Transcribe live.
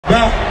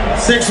about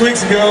 6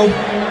 weeks ago,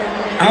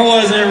 I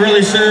wasn't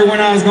really sure when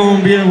I was going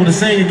to be able to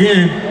sing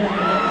again.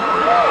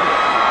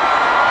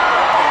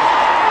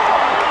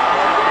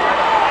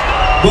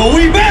 But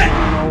we back!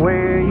 Don't know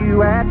where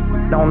you at,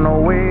 don't know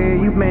where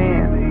you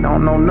been,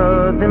 don't know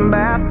nothing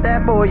about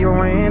that boy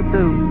you're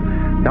into.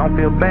 Don't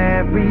feel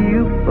bad for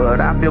you, but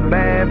I feel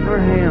bad for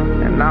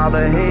him, and all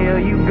the hell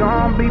you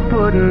gon' be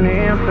putting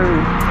him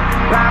through.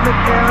 Probably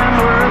telling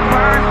words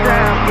first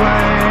out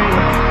way,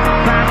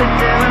 probably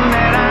telling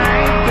that I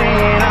ain't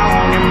been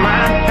on your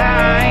mind.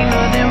 I ain't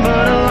nothing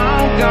but a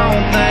long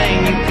gone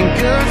thing. You can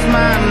curse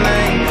my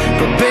name,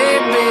 but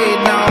baby,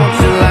 don't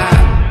you lie.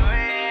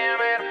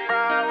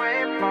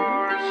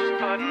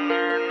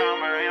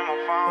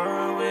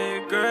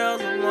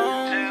 Girls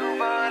alone. 2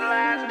 Bud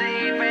Lights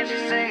deep and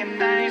she's saying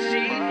things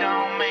she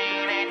don't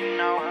mean and you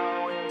know.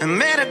 I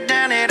met her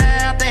down at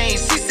Althing.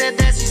 She said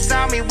that she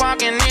saw me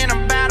walking in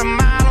about a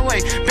mile away.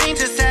 Bean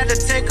just had to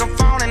take her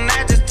phone and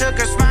that just took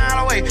her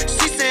smile away.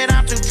 She said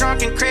I'm too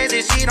drunk and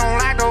crazy, she don't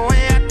like the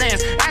way I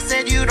dance. I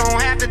said you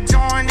don't have to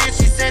join in,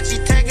 she said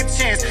she'd take a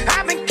chance.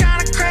 I've been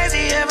kinda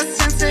crazy ever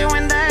since it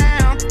went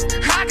down.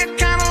 I got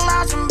kinda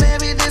lost and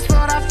baby, this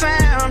what I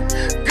found.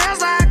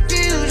 Girls like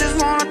you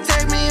just wanna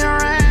take me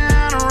around.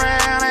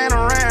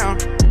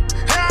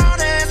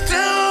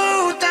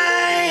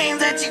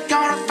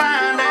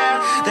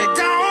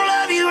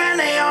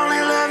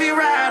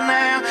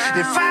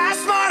 If I was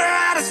smarter,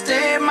 I'd have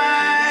stayed my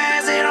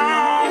eyes at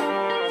home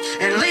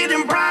and leave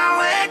them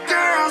Broadway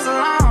girls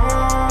alone.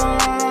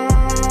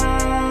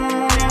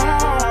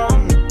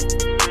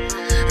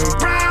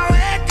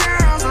 Broadway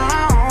girls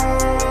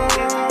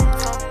alone.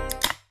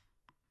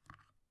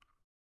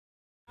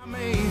 I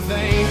may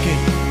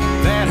thinking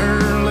that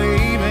her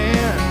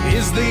leaving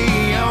is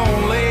the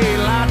only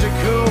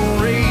logical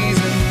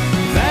reason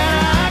that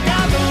I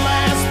got the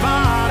last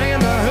spot in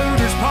the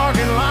Hooters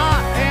parking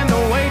lot, and the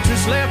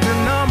waitress left her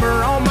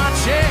number on my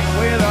check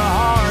with a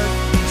heart.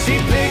 She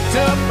picked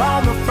up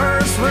on the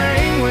first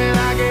ring when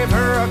I gave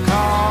her a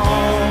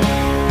call.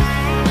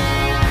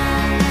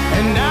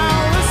 And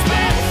I'll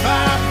respect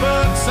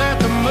 $5 at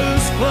the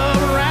Moose Club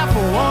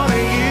raffle, one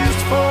a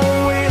used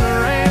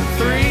four-wheeler and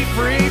 3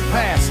 free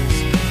passes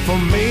for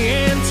me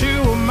and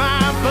 2 of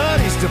my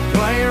buddies to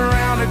play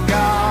around a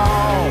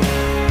golf.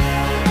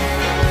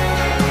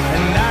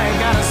 And I ain't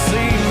gotta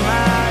see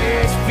my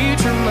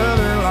ex-future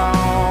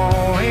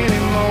mother-in-law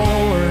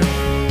anymore.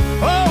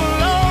 Oh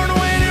Lord,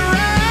 when it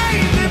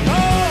rains it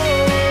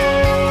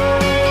pours,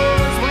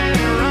 when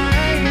it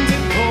rains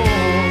it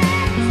pours.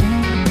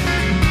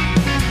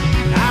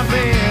 I've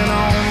been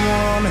on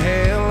one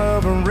hell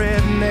of a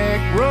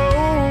redneck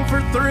road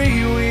for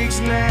 3 weeks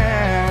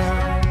now.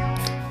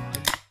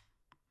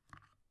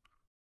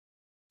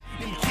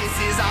 Them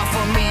kisses off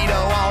of me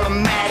though,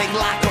 automatic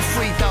like a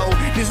free throw.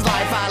 This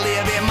life I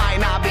live, it might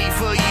not be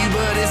for you,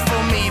 but it's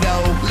for me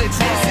though. This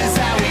is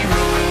how we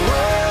roll.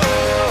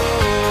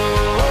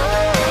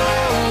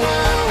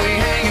 We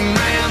hanging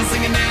around,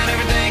 singing down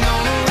everything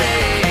on the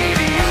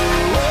radio.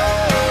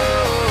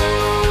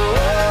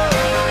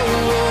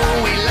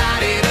 We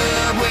light it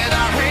up with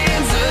our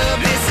hands up.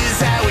 This is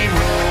how we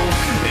roll.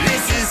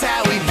 This is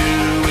how we do.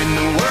 When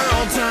the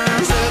world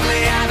turns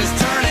ugly, I just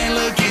turn and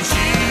look at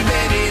you,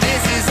 baby.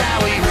 This is how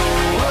we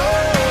roll.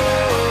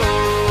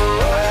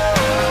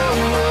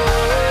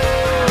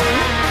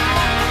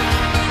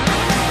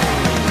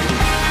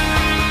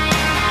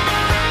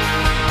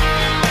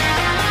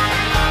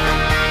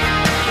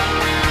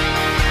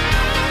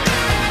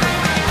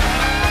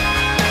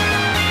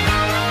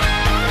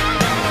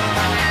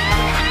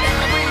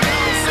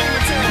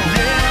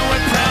 Yeah,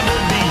 we're proud to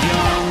be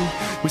young.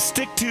 We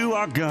stick to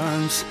our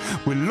guns.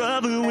 We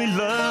love who we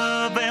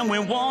love, and we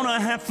wanna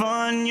have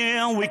fun.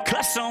 Yeah, we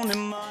cuss on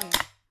them money.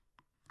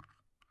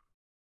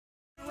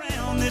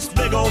 Around this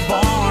big old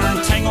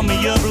barn, tangle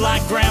me up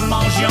like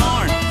grandma's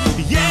yarn.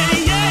 Yeah,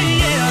 yeah,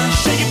 yeah.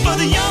 Shake it for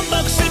the young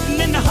bucks sitting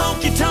in the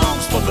honky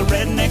tonks, for the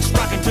rednecks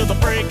rocking till the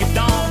break of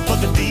dawn, for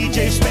the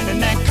DJ spinning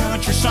that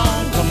country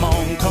song. Come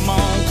on, come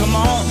on, come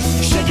on.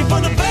 Shake it for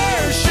the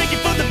bears, shake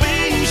it for the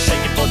bees,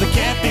 shake it for the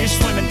catfish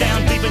swimming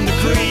down deep in the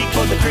creek,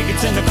 for the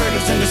crickets and the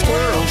critters and the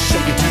squirrels.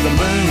 Shake it to the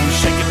moon,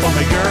 shake it for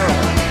me, girl.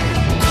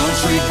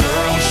 Country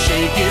girl,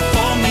 shake it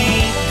for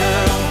me,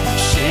 girl.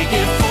 Shake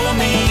it for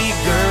me,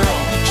 girl.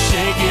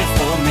 Shake it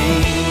for me.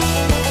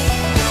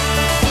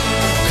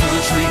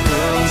 Country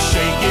girl,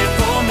 shake it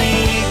for me,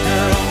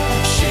 girl.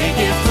 Shake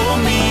it for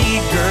me,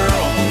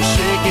 girl.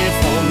 Shake it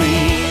for me.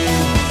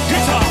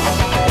 Guitar.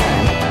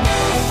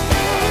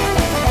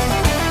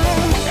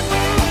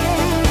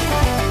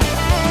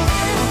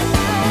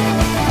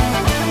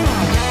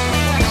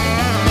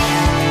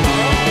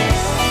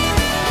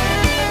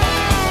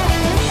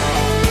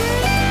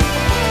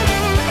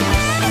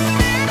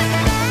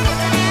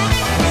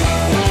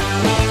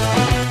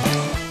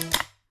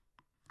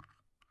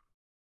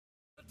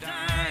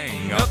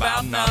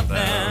 About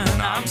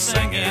nothing, I'm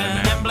singing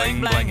and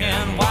bling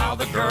blinging while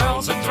the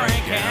girls are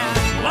drinking.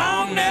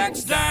 Long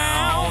necks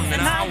down,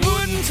 and I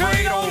wouldn't wouldn't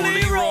trade old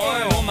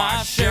Leroy or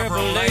my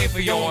Chevrolet for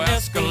your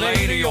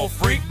Escalade or your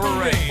freak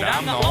parade.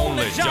 I'm the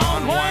only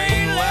John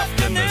Wayne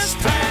left in this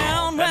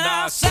town. And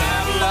I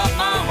saddle up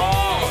my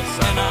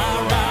horse and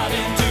I ride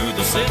into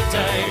the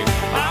city.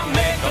 I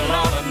make a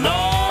lot of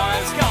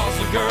noise cause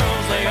the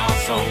girls, they are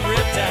so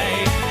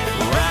pretty.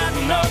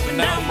 Riding up and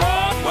down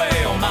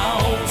Broadway on my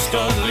old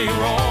stud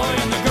Leroy.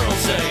 And the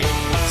girls say,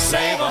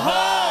 save a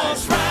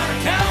horse, ride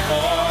a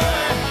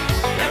cowboy.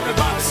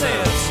 Everybody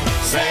says,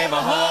 save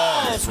a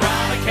horse,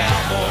 ride a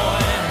cowboy.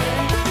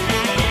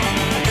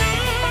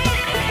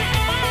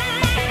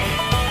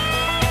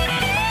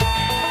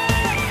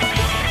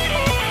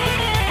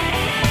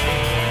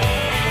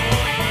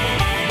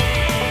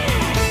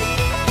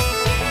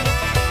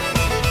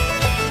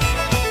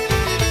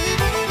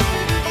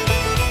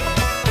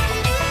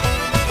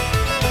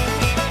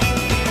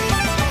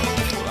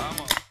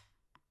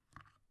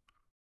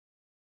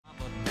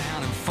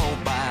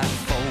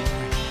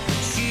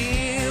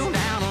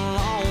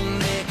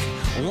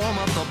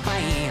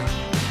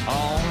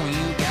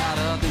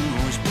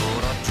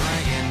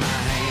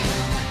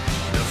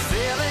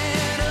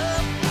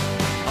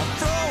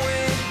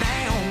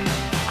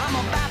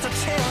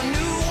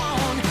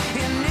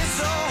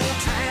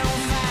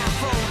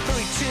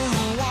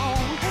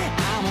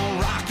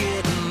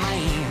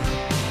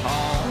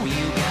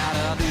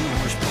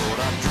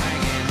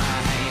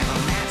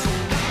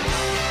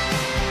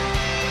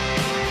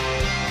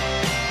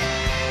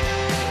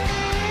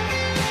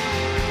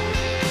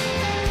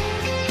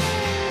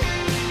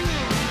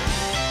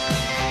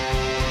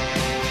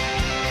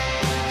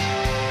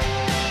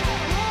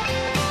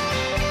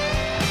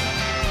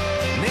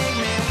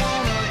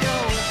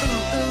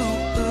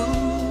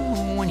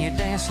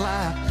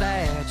 Like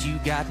that, you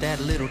got that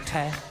little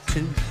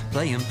tattoo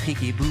playing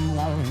peekaboo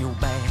on your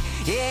back.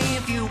 Yeah,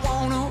 if you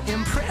wanna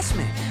impress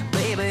me,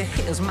 baby,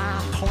 here's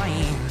my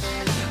plan.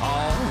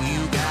 All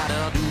you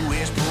gotta do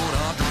is put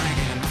a drink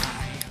in my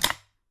hand.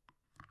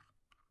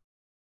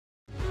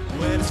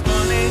 Well, it's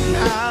funny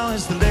how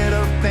it's the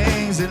little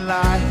things in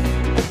life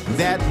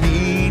that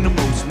mean the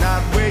most.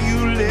 Not where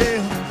you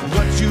live,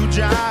 what you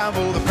drive,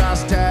 or the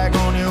price tag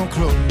on your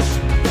clothes.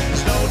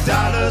 There's no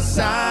dollar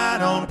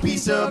sign on a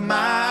piece of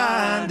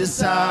mind,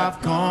 this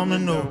I've come to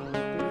know.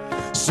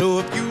 So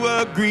if you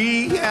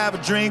agree, have a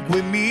drink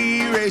with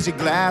me, raise your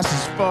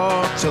glasses for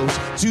a toast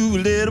to a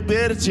little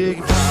bit of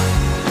chicken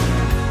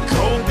fried.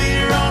 Cold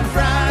beer on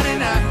Friday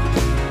night,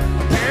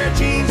 a pair of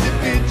jeans that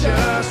fit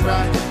just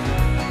right,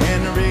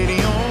 and the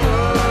radio on.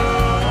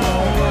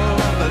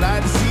 I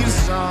like to see the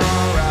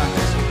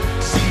sunrise,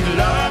 see the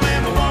love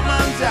in a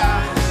woman's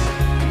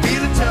eyes,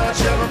 feel the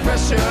touch of a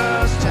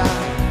precious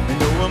child, and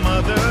know a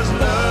mother's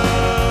love.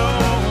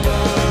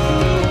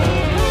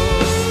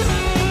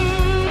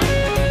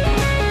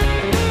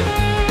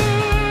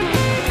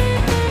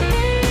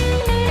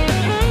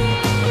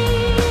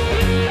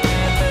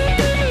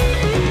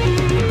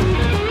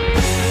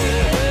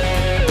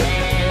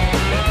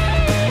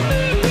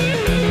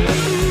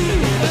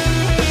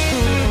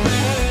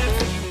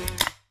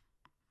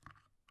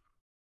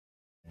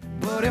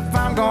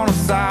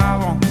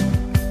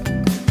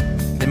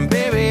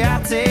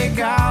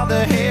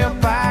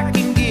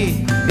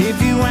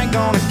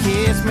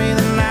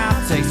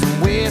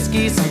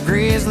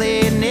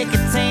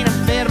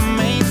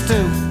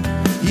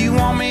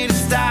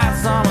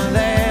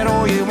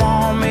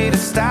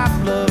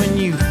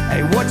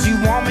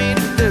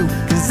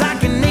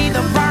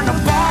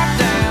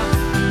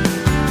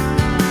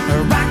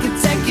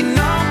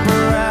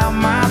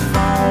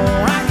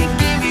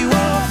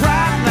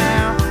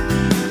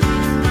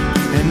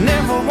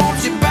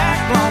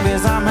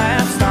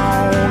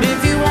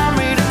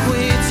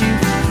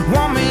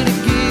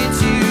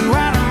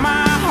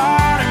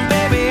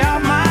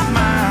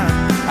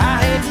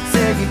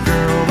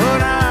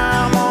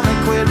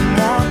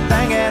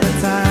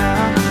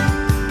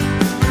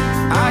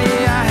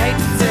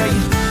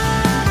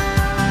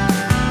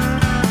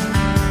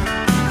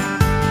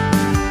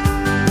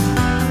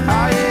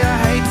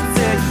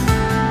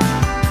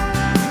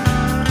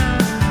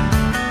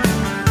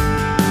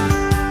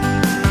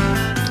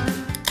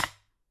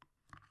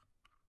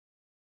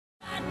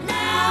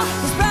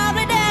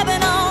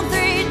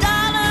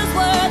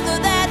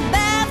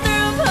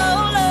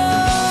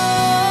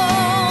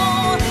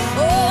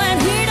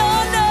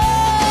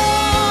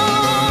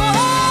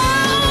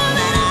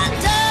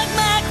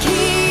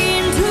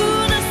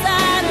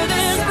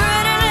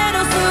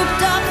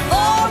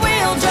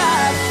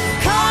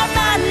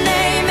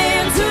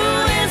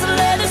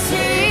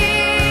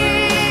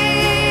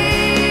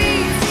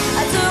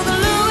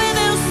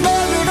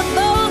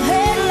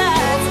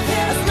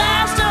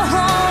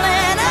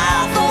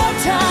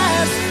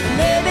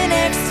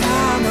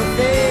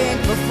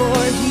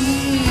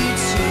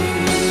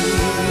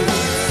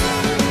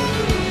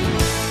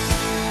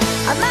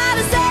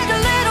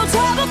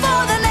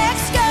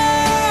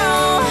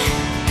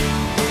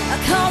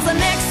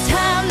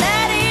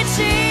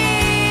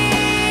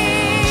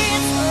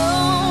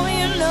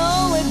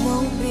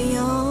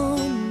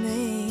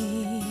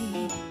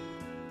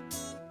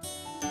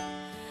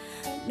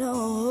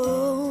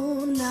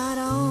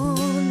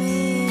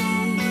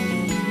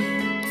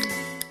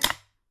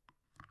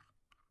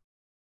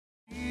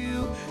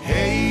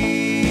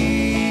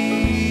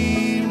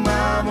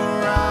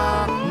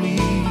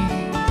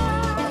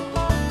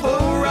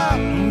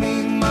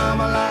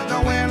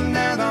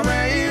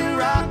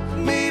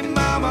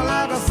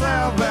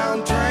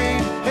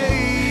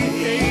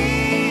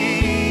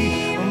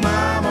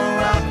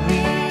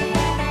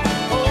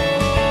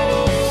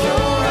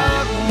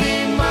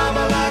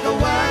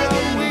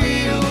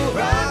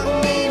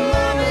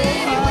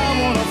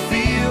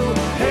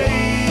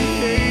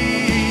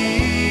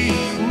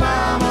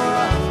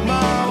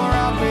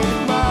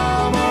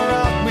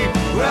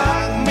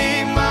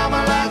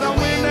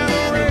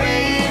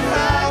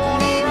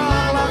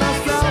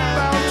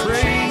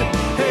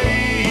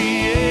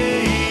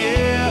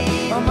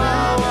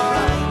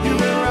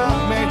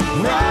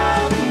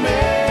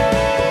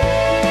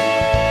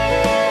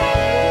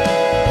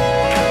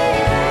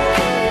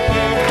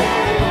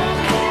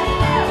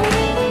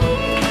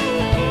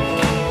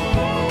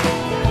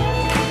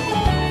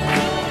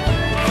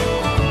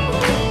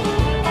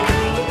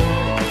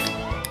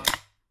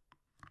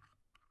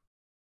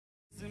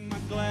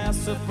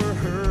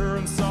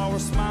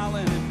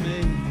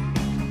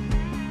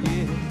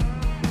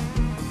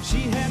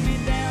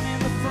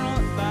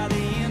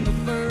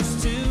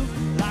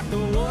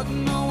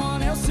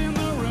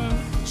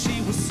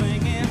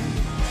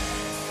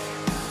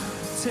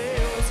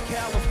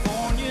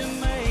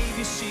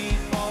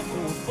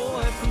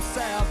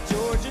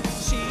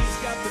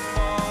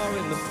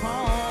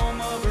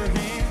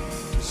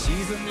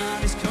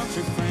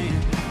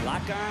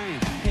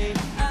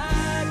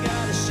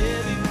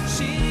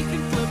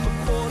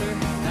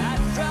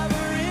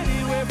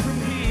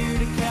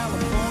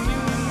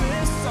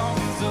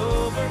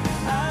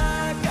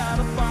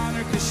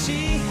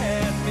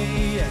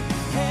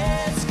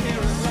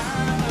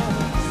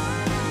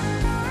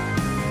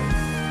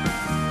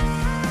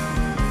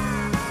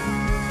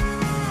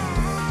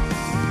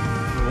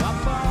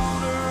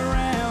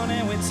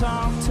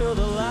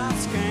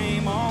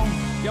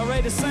 Y'all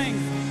ready to sing?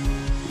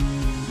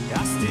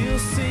 I still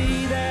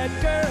see that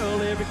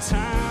girl every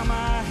time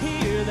I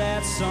hear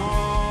that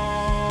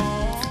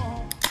song.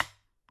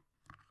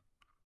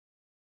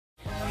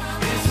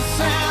 It's the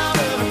sound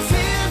of a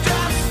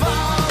teardrop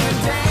falling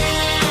down.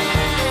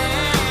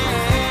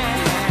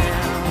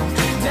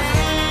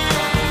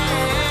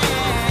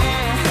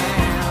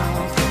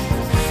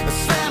 A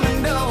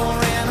slamming door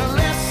and a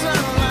lesson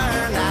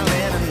learned. I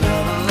let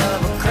another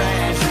lover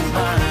crash and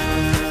burn.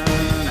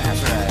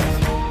 That's right.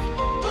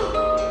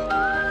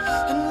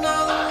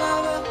 Another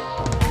lover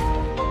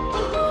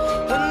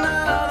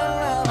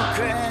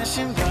crash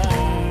and burn.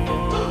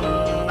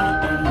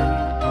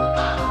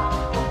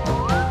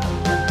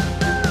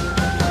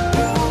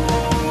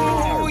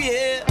 Ooh,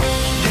 yeah.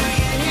 Do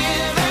you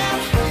hear that?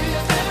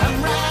 I'm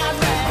right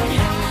back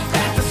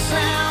at the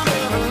sound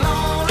of a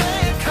lonely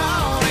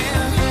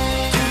calling.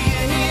 Do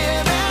you hear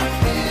that?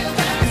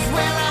 It's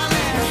where I'm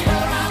at.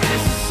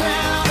 It's the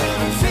sound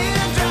of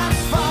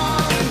teardrops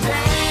falling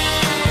down.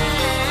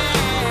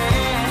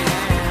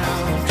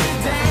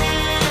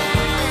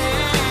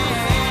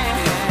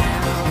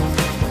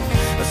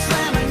 A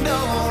slamming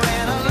door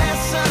and a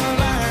lesson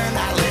learned.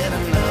 I let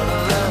another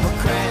lover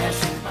crash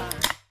and burn.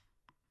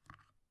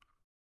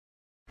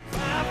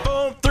 5,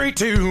 4, 3,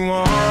 2,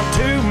 1,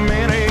 too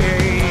many.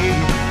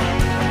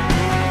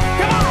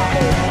 Come on!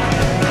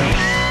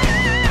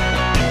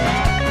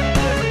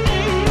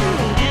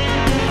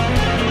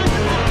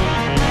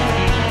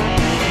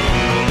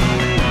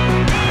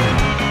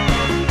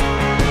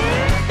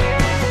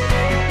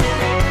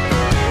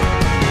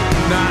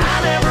 Now,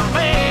 I never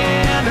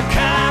been the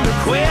kind to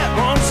quit,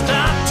 won't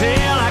stop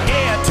till I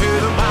get to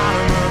the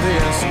bottom of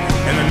this.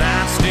 And the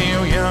night's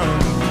still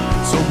young,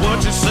 so what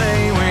you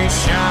say we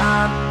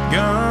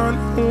shotgun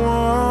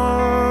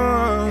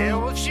one? Yeah,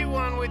 we'll shoot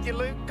one with you,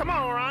 Luke. Come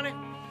on, Ronnie.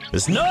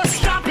 There's no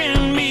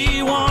stopping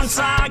me once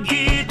I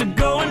get to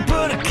go and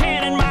put a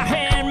can in my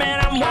hand, man,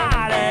 I'm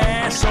wide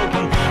ass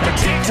open. The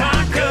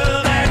tick-tock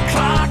of that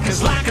clock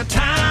is like a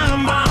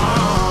time bomb.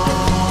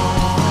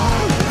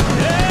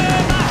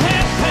 Yeah, my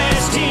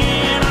 10:30,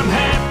 I'm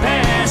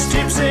 10:30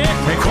 tipsy. And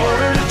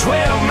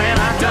 11:45, man,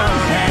 I done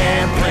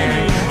had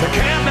plenty. The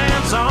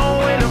countdown's on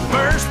when the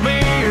first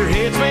beer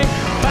hits me.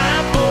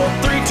 5, 4,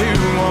 3, 2,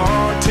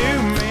 1, too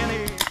many.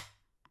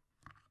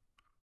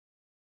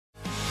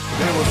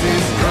 There was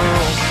this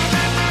girl.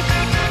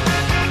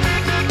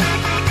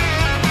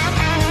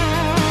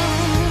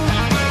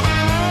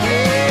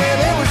 Yeah,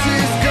 there was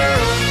this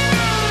girl.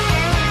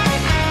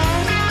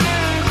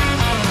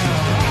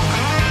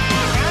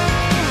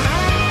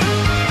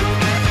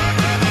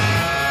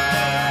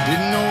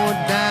 Didn't know a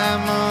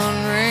diamond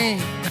ring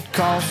could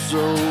cost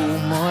so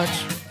much.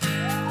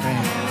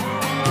 Man.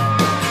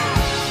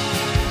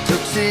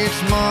 Took 6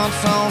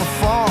 months on a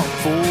farm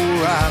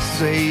before I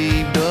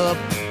saved up.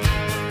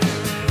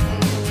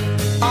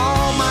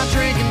 All my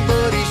drinking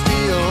buddies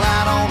still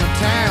out on the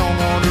town,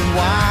 wondering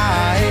why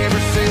I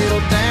ever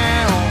settled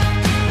down.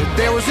 But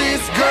there was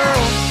this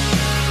girl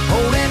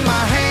holding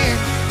my hand,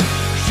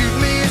 shoot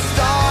me a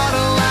start,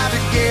 a life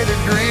together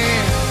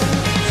grin.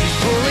 She's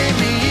pulling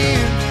me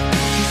in,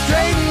 she's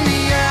straightening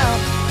me out,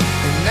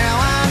 and now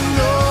I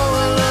know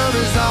what love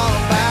is all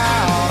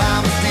about.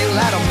 I'm still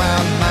out of my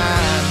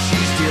mind,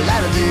 she's still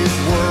out of this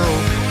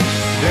world.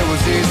 There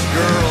was this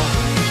girl.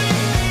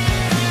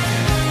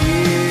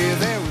 Yeah,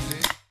 there was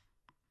this.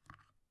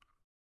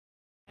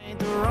 Ain't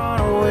the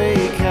runaway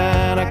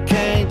kind, I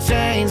can't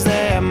change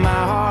that.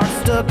 My heart's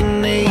stuck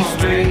in these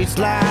streets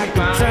like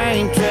the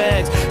train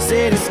tracks.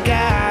 City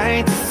sky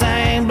ain't the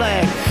same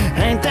black.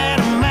 Ain't that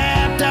a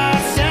mapped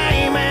out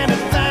shame? And to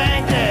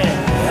think that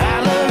I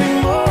love you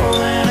more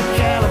than a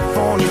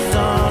California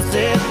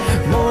sunset,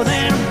 more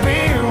than a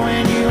beer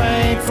when you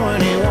ain't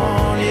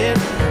 21 yet,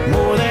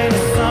 more than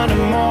a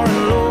Sunday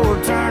morning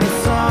Lord turning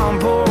some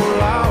poor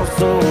lost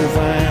soul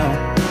found.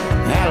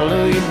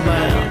 Hallelujah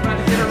bound.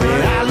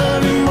 Yeah, I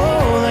love you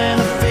more than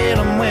the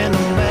feeling when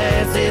the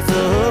bass hits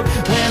the hook,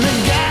 when the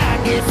guy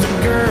gets the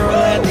girl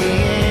at the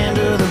end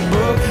of the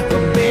book.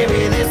 But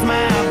baby, this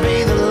might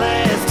be the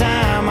last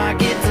time I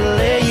get to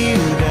lay you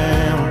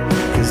down,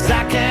 'cause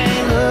I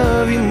can't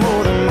love you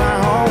more than my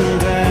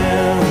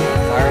hometown.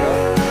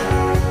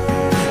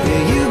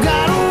 Yeah, you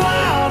got a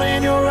wild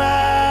in your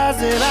eyes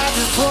that I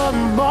just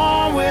wasn't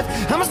born with.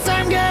 I'm the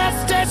same gas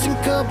station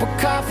cup of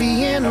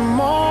coffee in the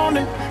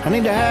morning. I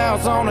need a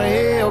house on a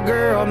hill,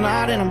 girl,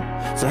 not in them.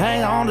 So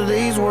hang on to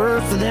these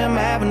words to them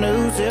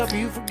avenues, help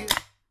you forget.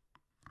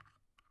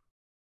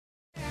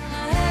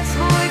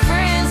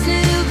 Ex-boyfriends,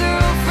 new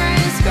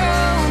girlfriends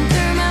scrolling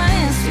through my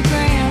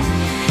Instagram,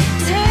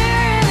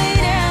 tearing me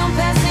down,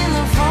 passing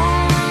the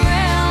phone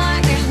around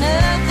like there's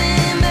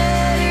nothing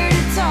better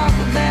to talk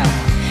about.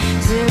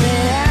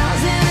 Zooming out,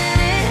 zooming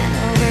in,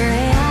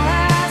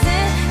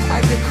 overanalyzing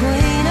like the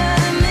queen of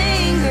the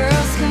mean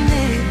girls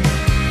committed.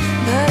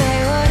 But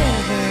hey,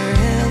 whatever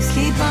else,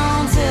 keep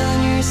on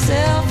telling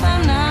yourself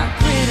I'm not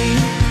pretty.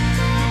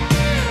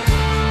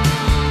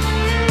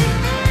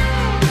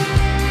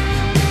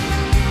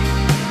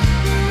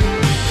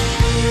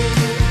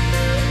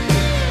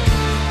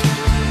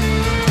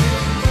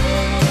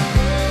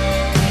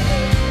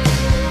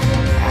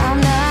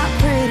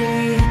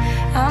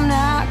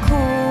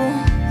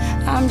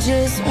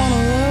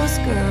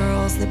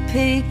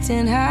 peaked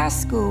in high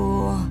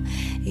school.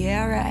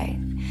 Yeah, right.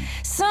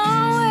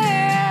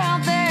 Somewhere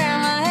out there,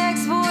 my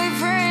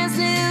ex-boyfriend's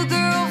new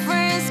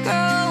girlfriend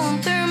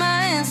scrolling through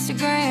my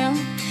Instagram,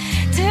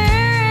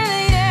 tearing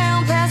me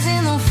down,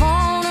 passing the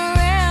phone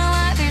around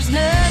like there's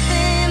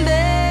nothing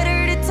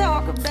better to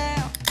talk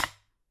about.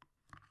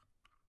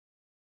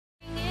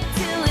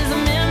 Till his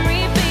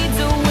memory fades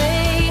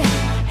away.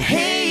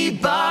 Hey,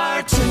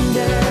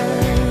 bartender,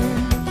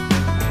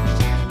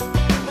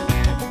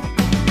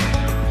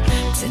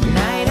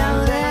 tonight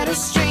I'll let a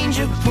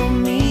stranger put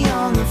me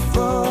on the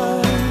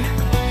floor,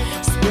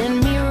 spin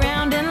me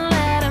around and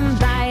let him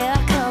buy a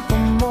couple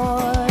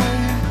more.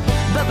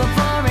 But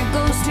before it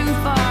goes too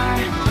far,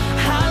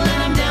 I'll let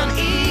him down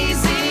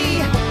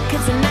easy,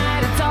 'cause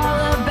tonight it's all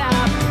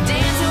about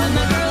dancing with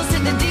my girls to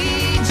the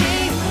DJ.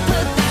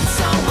 Put that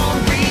song on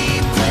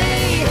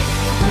replay.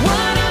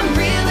 What I'm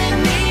really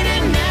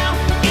needing now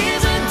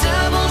is a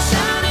double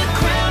shot of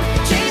Crown.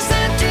 Chase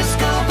that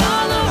disco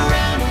ball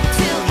around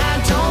till I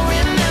don't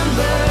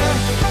remember.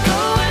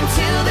 Go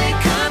until they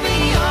cut me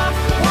off.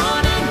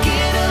 Wanna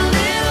get a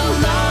little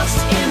lost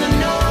in the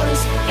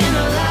noise, in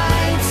the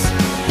lights.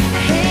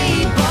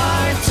 Hey,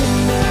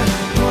 bartender,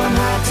 pour 'em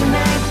hot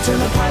tonight till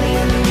the party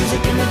and the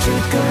music and the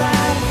truth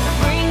collide.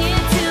 Bring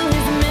it till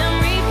his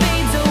memory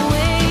fades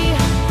away.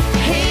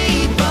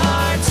 Hey,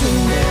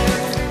 bartender.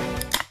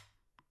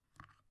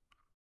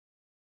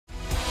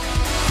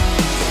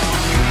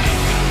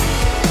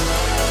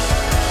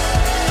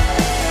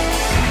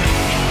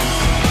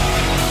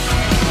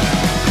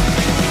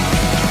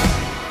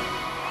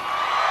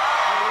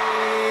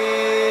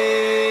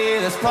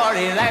 Let's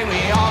party like we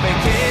on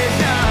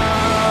vacation.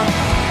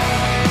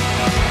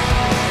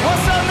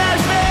 What's up,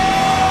 Nashville?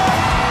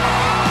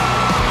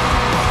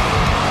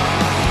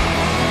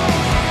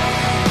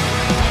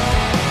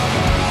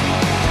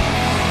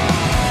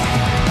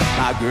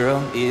 My girl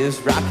is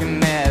rocking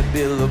that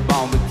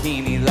Billabong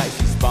bikini like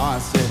she's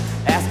sponsored,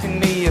 asking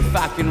me if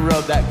I can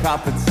rub that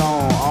copper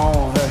tone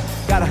on her.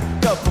 Got a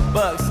couple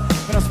bucks,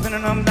 but I'm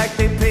spending them like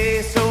they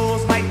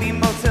pesos. Might be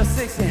Motel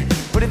 6,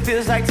 but it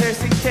feels like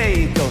Thirsty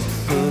Caicos.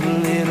 Put a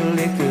little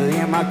liquor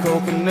in my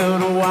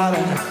coconut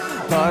water,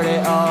 party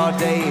all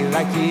day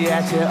like you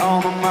at your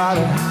alma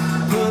mater.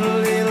 Put a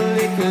little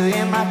liquor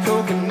in my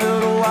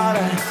coconut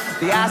water,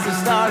 the ice is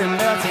starting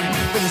melting,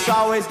 but it's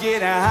always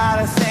getting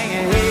hotter.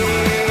 Singing,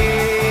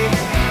 hey,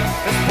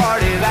 let's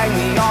party like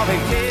we on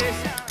vacation.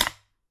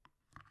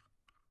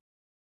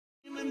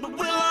 But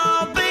we'll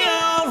all be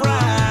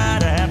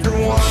alright after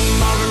one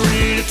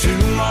margarita,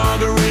 two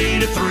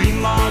margarita, three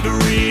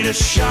margarita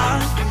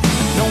shot.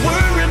 Don't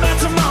worry about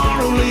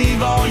tomorrow,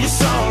 leave all your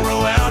sorrow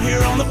out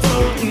here on the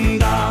floating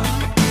dock.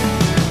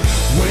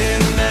 When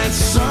that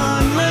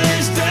sun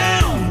lays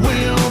down,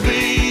 we'll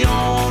be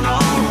on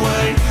our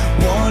way.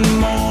 One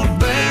more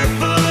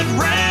barefoot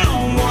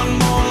round, one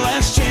more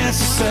last chance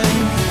to say,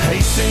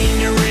 hey,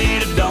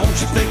 senorita, don't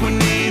you think we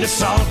need a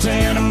salt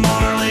and a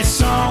Marley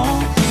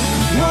song?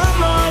 One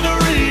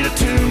margarita,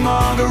 two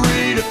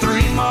margarita,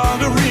 three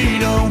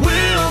margarita,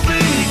 we'll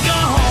be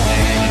gone.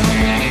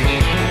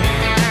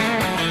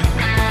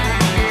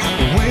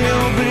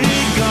 We'll be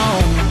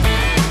gone.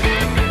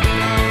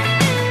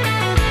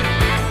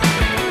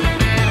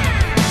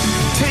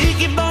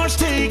 Taking bars,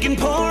 taking,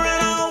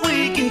 pouring all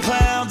weekend,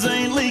 clouds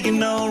ain't leaking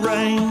no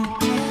rain.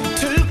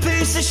 Two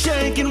pieces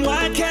shaking,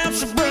 white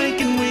caps are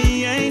breaking,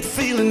 we ain't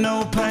feeling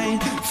no pain,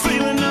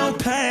 feeling no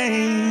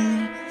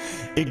pain.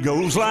 It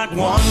goes like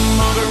one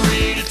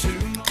margarita, two.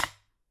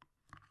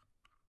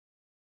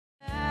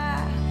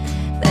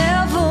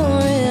 They'll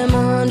pour him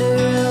under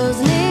those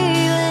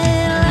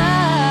neon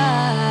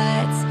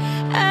lights.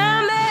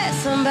 I met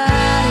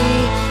somebody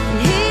and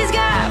he's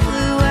got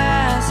blue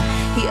eyes.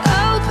 He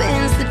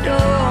opens the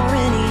door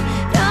and he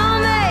don't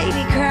make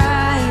me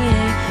cry. He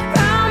ain't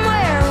from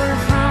where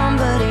we're from,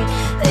 but he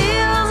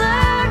feels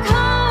like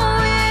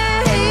home. Yeah,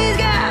 he's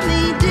got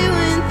me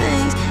doing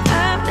things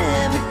I've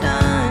never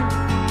done.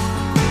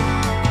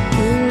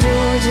 In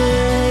Georgia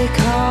they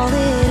call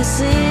it a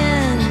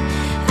sin.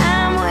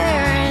 I'm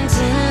wearing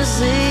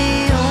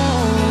Tennessee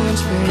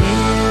orange for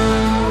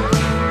him.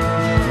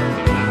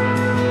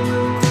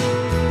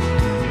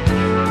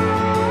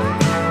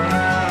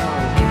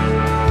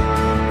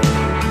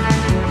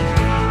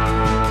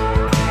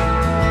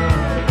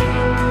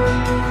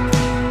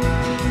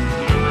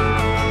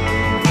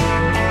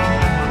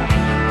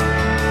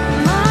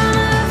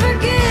 Mama,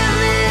 forgive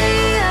me,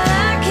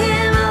 I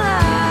came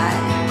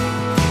alive.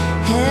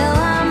 Hell,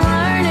 I'm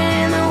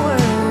learning the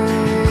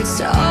words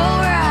to old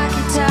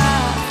Rocky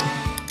Top.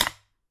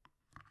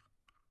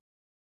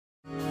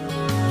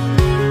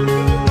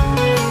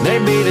 They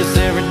beat us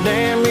every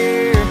damn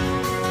year.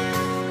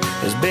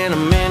 It's been a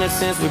minute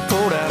since we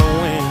pulled out a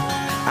win.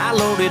 I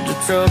loaded the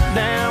truck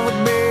down with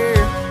beer,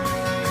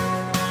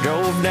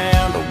 drove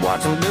down to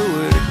watch them do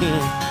it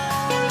again.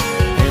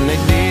 And they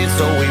did,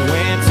 so we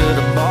went to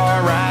the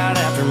bar right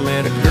after.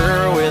 Met a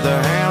girl with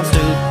a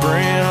houndstooth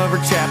print of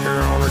her chapter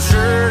on her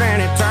shirt,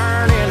 and it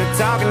turned into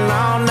talking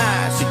all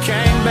night. She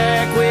came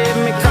back with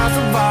me across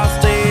the Ball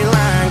State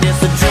line. Guess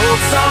the joy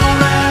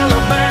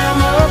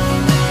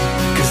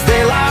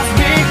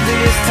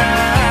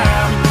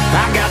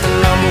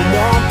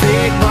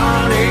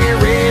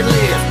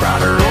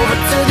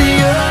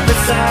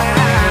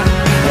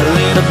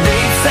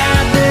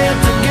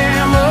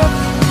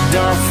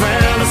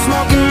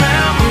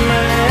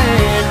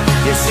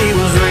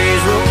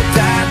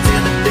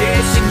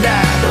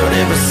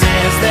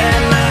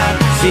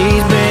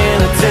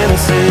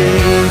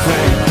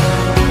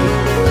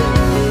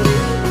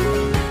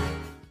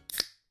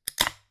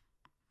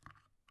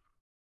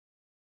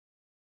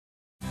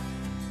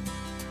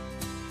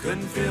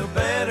Couldn't feel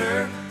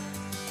better.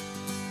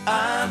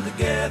 I'm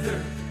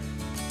together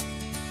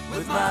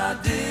with my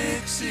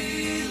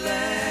Dixieland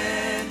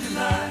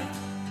tonight.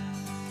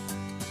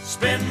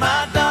 Spend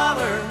my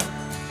dollar,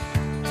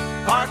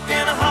 park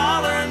in a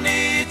holler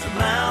neath the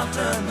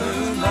mountain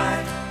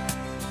moonlight.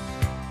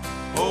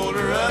 Hold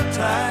her up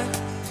tight,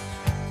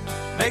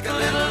 make a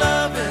little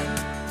loving,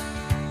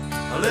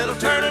 a little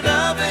turning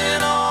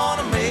oven on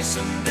a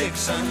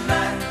Mason-Dixon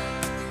night.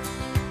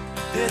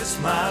 It's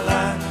my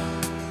life,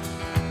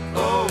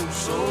 oh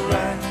so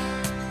right,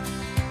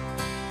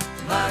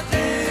 my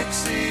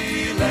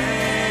Dixieland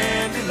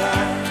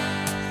delight.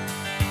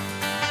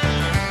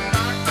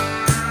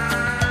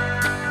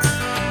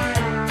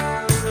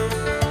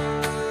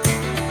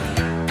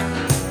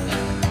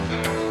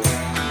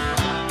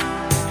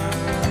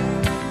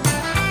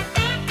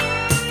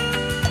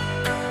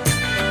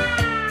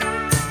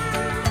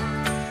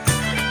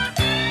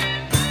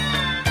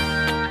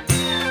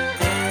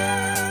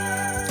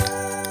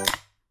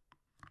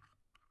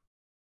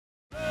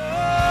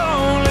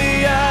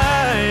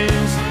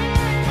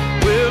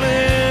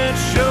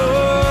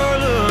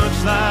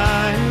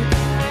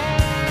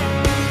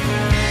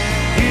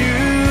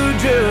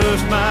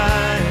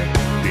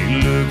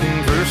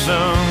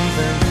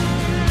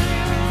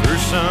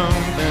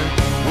 Something,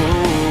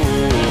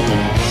 whoa.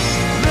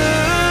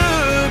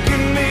 Look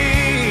at me,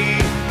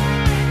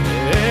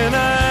 and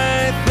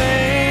I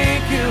think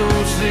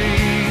you'll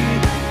see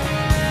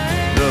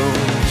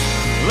those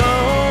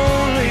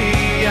lonely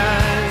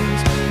eyes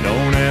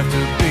don't have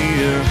to be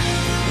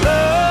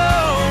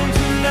alone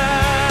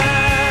tonight.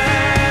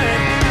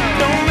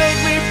 Don't make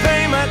me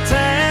pay my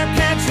tab,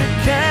 catch a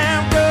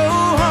cab, go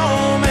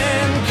home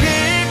and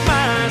kick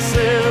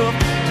myself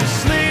to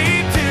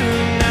sleep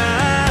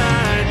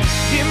tonight.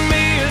 Give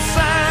me a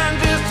sign,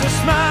 just a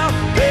smile,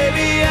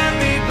 baby, I'd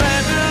be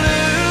glad to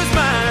lose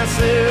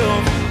myself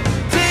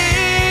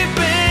deep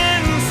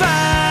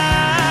inside.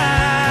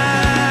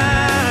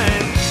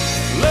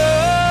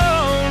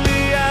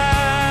 Lonely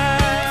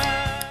eyes.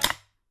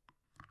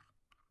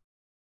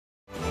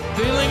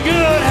 Feeling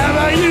good, how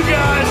about you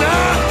guys,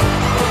 huh?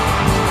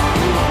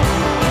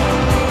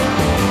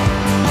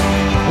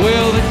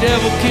 Well, the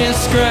devil can't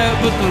scrap,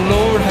 but the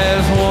Lord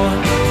has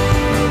won.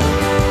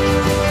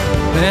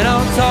 And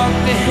I'll talk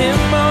to him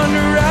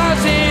under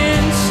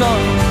rising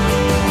sun.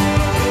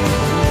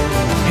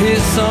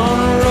 His sun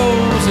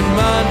rose and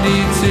mine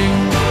did too.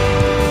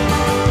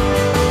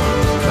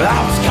 I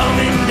was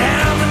coming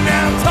down, but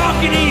now I'm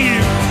talking to you,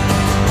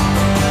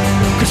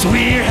 'cause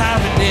we're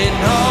having it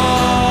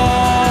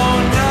all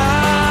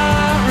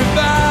night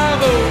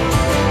revival.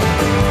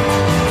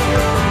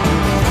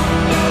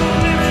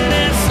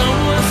 And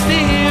someone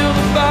steal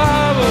the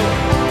Bible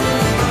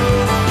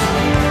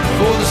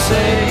for the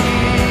sake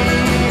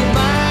of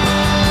my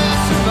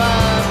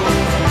survival.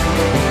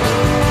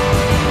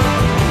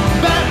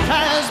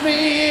 Baptize me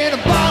in a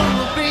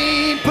bottle of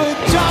bean, put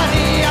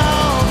Johnny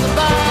on the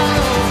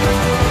bottle.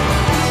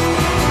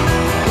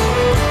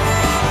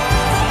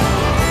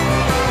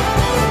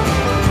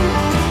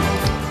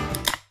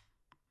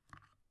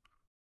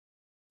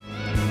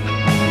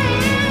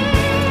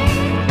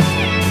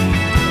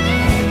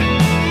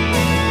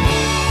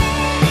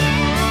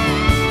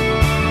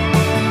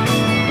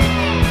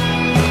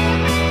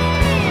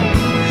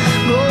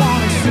 Go on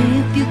and see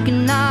if you can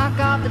knock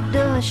off the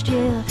dust,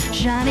 yeah.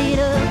 Shine it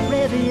up,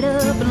 rev it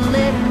up, and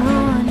let it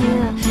run,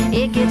 yeah.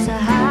 It gets a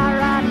high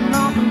riding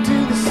off into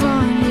the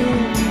sun, yeah.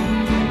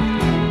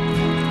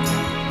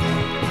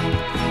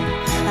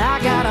 I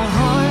got a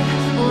heart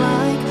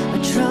like a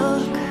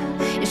truck.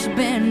 It's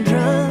been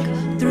drug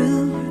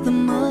through the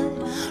mud.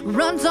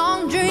 Runs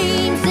on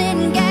dreams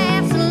and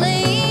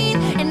gasoline,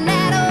 and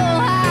that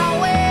old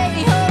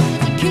highway holds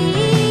the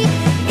key.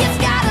 It's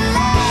got a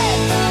leg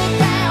foot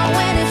down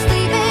when it's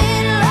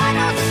sleeping, like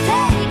it's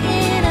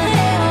taking a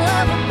hell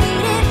of a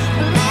beating.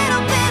 A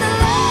little bit of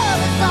love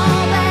is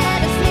all that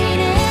it's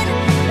needed,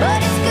 but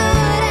it's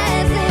good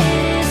as it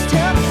is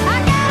tough. I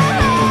got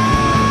a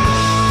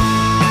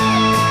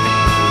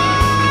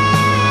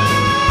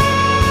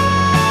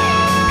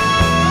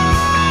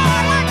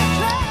heart like a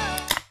truck.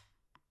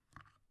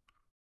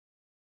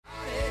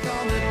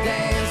 On the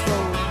dance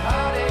floor,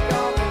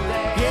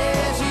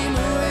 yeah, she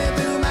moving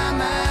through my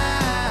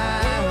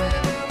mind.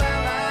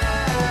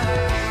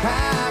 I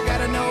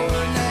gotta know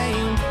her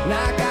name, and I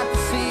got to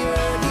see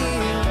her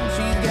again.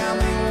 She's got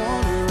me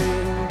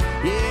wondering,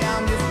 yeah,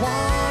 I'm just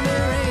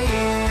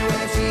wondering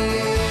where she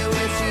at,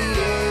 where she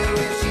at,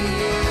 where she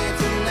at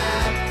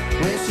tonight,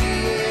 where she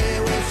at,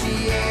 where she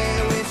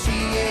at, where she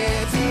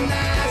at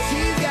tonight.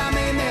 She's got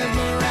me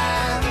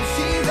mesmerized.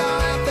 She's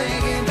all I'm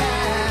thinking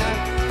about,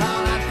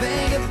 all I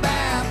think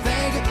about,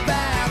 think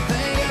about,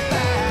 think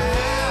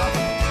about.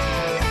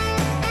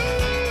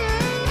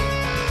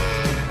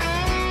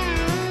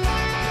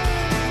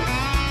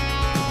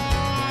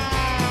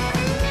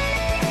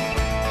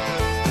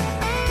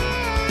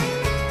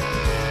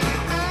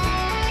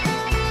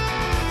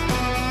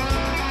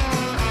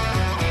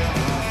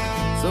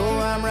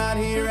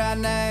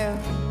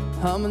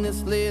 humming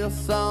this little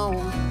song.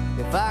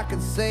 If I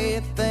could say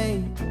a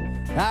thing,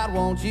 I'd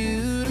want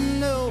you to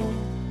know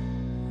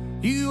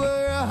you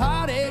were a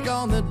heartache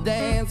on the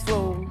dance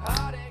floor.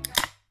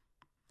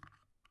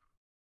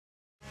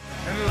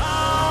 And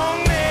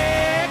long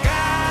neck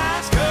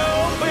eyes,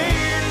 cold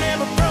beer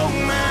never broke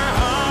my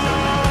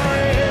heart.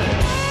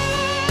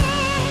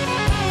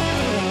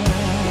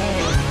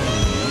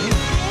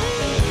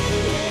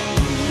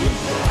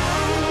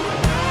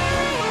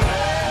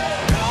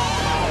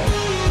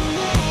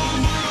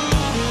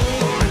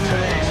 It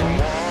takes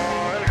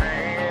one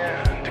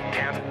hand to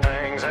count the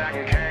things I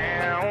can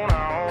count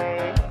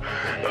on,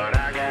 but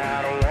I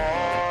got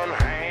one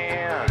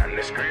hand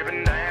that's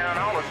gripping down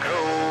on a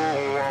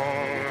cold one.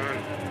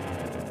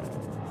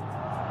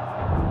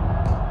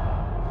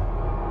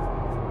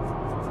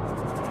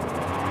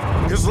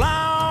 'Cause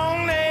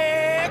long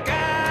neck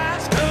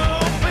eyes,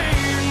 cold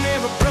beer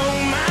never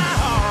broke my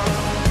heart.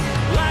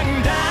 Like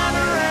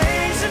diamond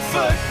rings and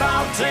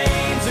football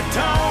teams have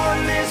torn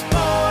this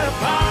boy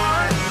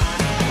apart.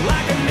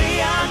 Like a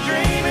neon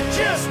dream, it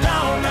just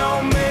dawned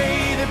on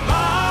me that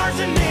bars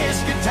in this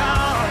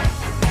guitar.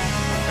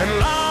 And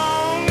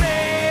long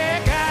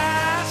neck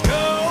eyes,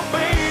 cold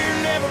beer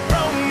never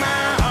broke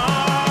my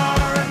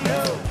heart.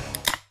 No.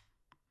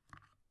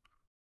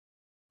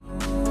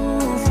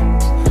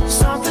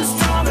 Something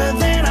stronger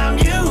than I'm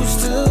used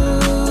to.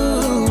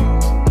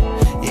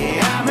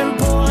 Yeah, I've been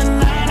pulling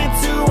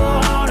 92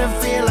 hard and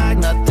feel like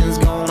nothing's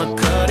gonna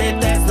cut it.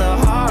 That's the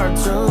hard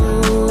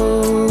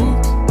truth.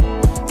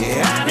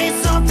 Yeah, I need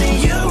something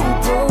you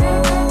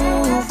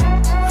prove.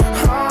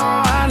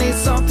 Oh, I need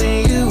something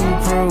you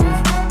prove.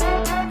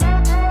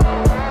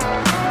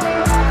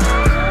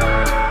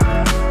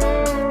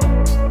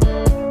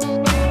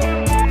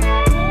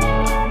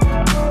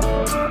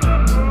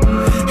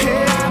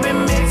 Yeah, I've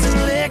been mixing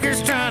liquors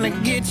trying to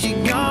get you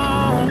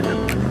gone.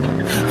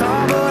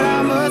 Oh, but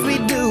I must be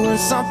doing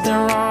something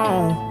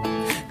wrong.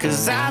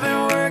 'Cause I've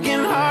been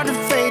working hard to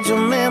fade your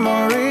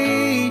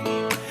memory,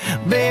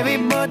 baby,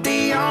 but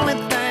the only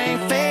thing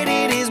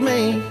faded is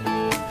me.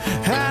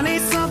 I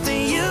need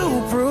something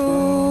you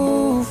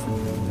prove,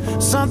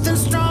 something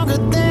stronger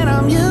than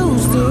I'm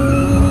used to.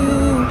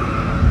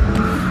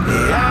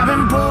 Yeah, I've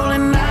been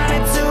pulling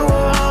 92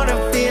 hard to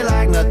feel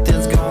like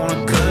nothing's gonna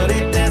cut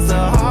it. That's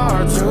the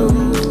hard truth.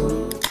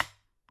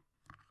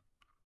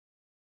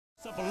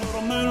 Up a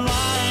little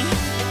moonlight,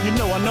 you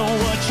know I know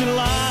what you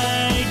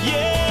like,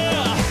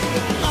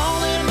 yeah. All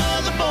them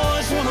other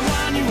boys wanna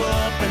wind you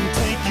up and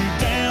take you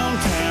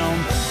downtown,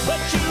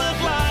 but you look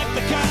like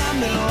the kind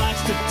that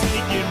likes to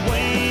take it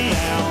way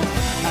out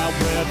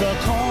where the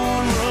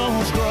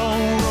cornrows grow.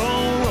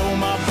 Roll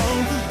my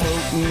boat,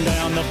 floating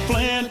down the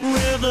Flint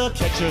River,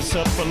 catch us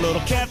up a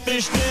little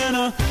catfish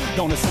dinner.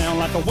 Gonna sound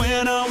like a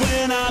winner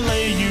when I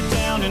lay you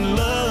down and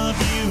love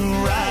you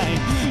right.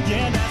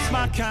 Yeah, that's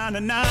my kind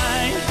of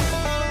night.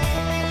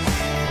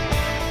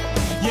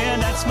 Yeah,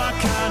 that's my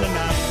kind of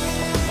night.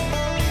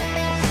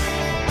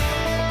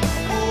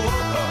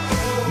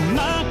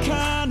 My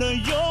kind of,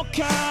 your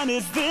kind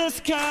is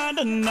this kind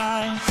of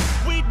night.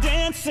 We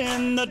dance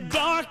in the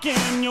dark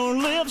and your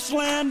lips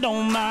land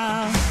on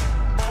mine.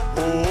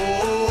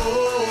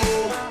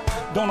 Oh,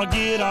 gonna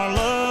get our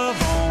love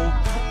on.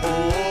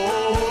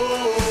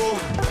 Oh,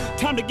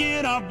 time to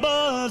get our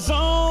buzz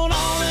on.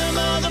 All them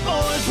other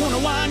boys wanna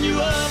wind you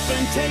up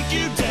and take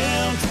you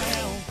downtown.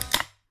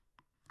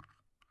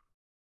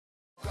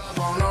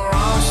 On the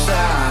wrong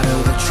side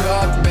of the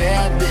truck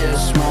bed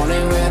this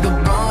morning with a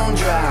bone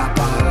dry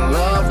bottle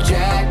of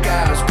Jack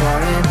I was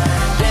partying.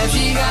 Damn,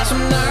 she got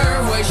some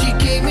nerve where she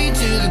kicked me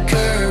to the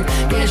curb.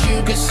 Guess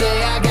you could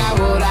say I got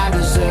what I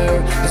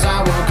deserve, 'cause I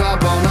woke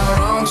up on the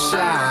wrong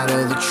side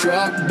of the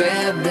truck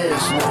bed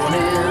this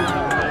morning.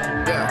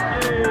 Yeah.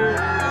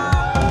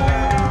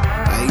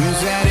 I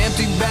used that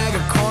empty bag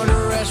of corn to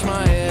rest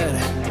my head,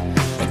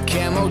 a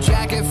camo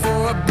jacket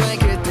for a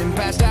blanket, then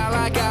passed out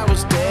like I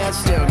was dead.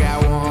 Still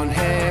got one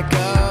heck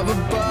of a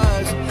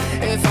buzz.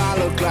 If I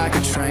look like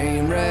a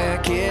train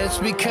wreck, it's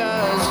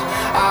because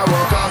I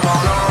woke up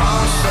on the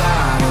wrong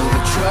side of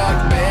the truck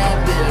bed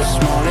this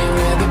morning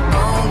with a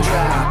bone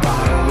dry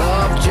bottle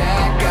of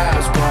Jack I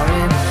was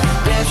partying.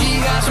 Damn, she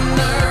got some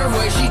nerve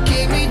where she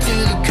kicked me to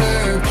the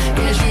curb.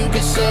 Guess you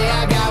could say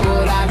I got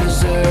what I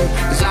deserve,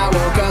 'cause I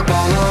woke up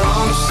on the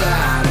wrong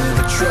side of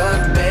the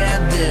truck bed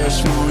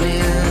this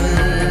morning.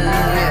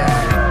 Yeah.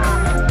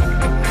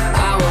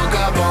 I woke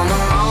up on the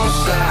wrong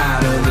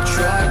side of the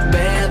truck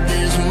bed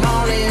this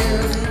morning.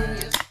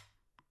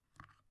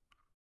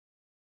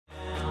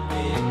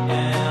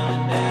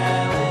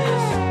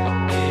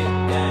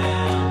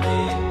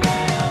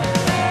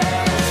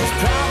 She's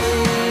probably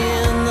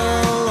in the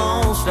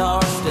Lone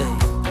Star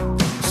State,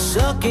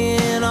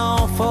 sucking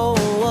off old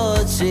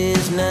what's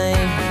his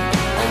name.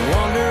 I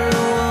wonder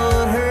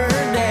what her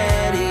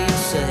daddy'd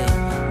say.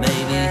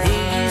 Maybe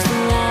he's the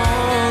one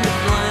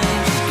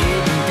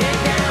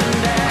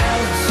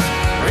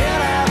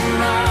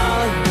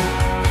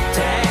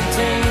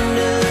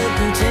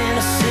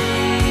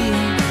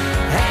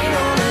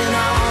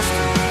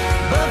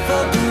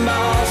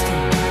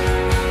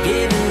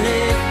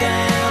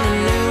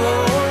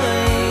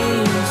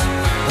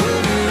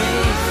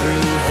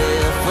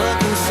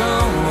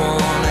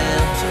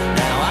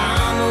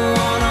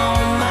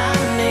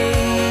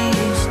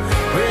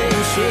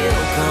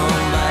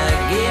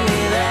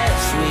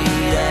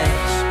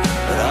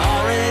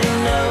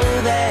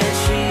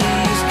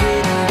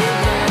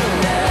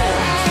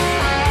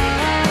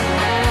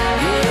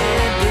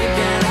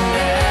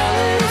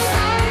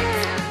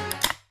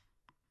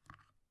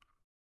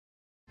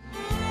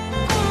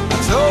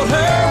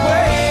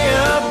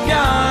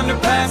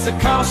a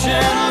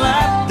caution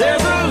light.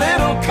 There's a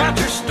little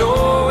country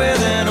store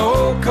with an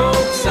old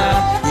Coke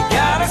sign. You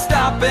gotta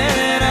stop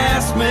and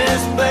ask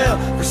Miss Belle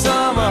for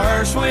some of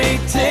her sweet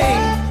tea.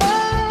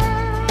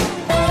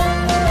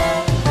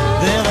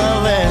 Then a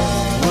left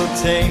will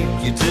take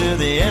you to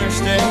the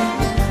interstate,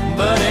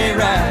 but a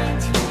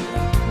right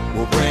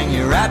will bring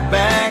you right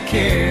back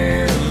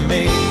here to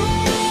me.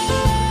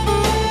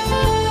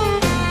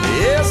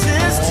 Yes,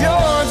 is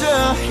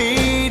Georgia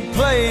Heat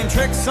playing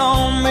tricks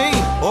on me,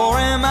 or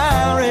am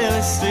I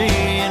really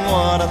seeing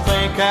what I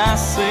think I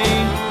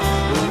see?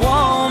 The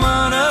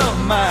woman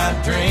of my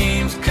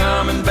dreams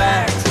coming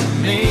back to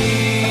me.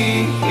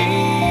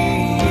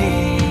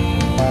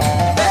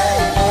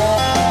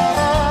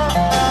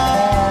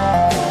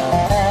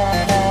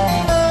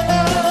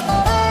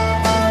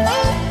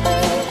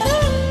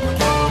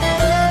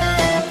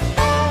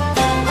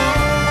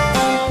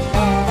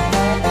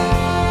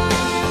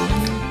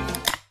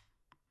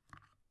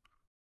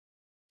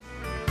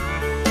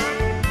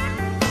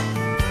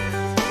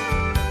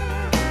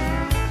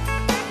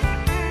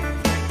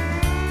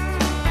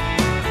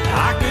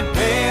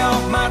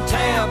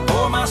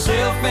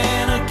 Myself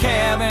in a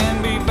cab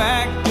and be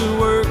back to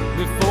work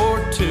before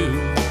 2.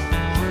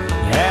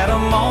 At a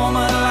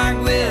moment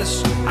like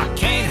this, I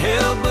can't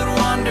help but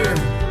wonder,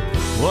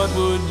 what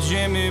would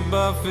Jimmy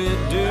Buffett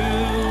do?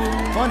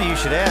 Funny you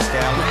should ask,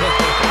 Al.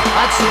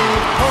 I'd say,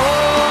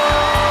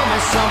 pour me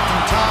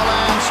something tall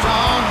and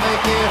strong,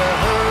 make it a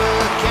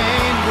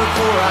hurricane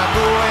before I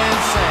go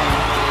insane.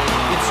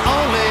 It's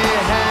only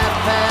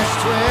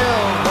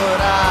 12:30, but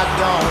I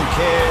don't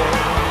care.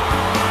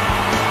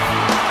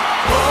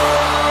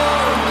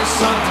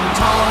 Something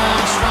tall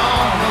and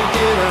strong, make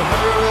it a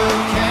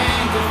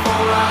hurricane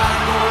before I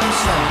go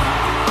insane.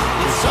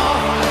 It's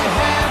only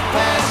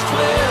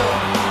 12:30,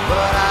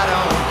 but I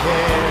don't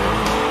care.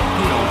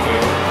 You don't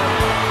care.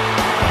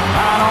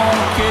 I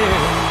don't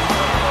care.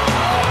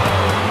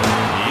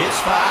 It's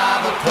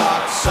 5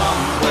 o'clock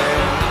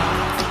somewhere.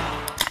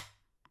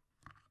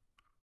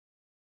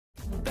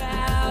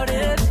 About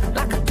it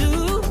like I do.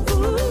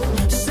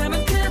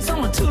 7 kids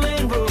on a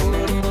 2-lane road.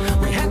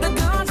 We had the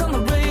guns on the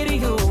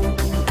radio.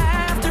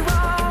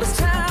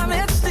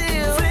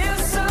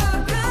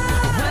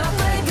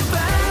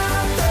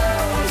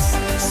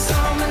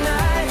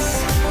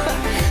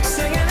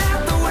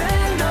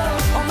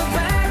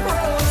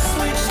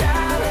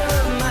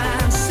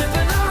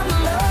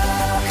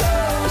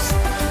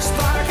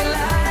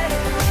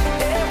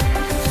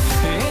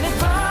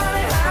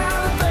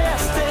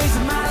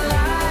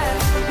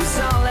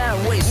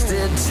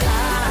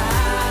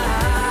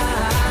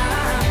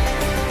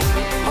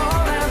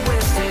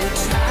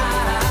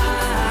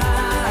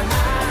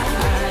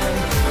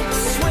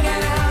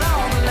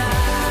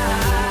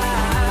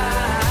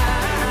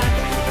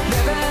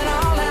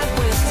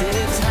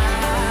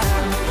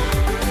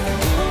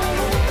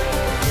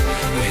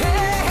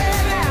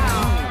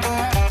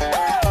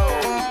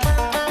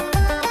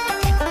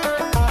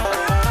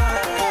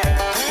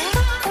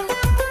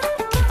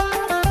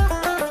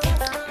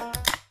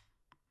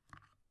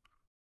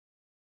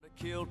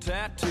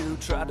 Tattoo,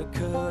 tried to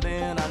cut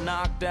in, I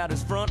knocked out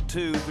his front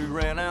tooth. We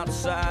ran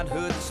outside,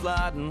 hood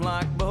sliding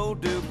like Bo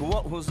Duke.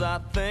 What was I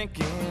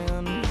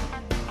thinking?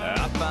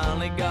 I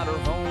finally got her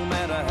home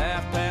at a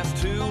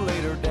 2:30.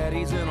 Later,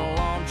 Daddy's in a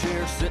lawn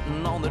chair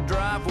sitting on the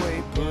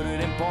driveway. Put it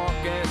in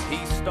park as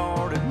he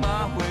started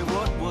my way.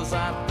 What was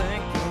I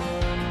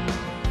thinking?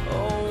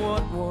 Oh,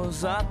 what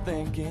was I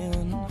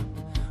thinking?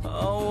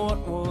 Oh,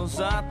 what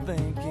was I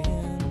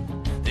thinking?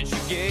 Then she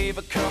gave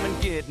a come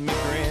and get me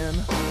grin,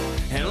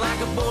 and like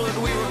a bullet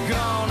we were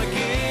gone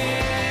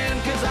again.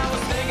 Cause I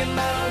was thinking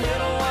about a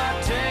little white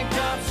tank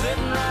top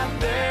sitting right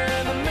there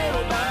in the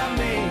middle by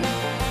me.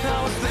 I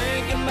was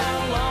thinking about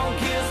a long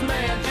kiss,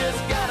 man, just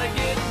gotta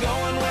get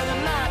going where the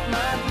night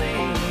might be.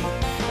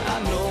 I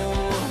know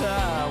what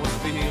I was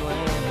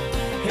feeling,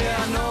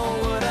 yeah, I know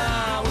what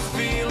I was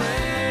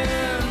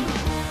feeling.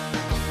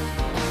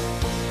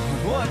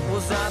 What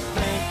was I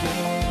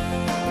thinking?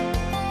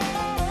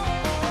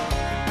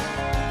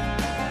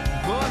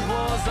 What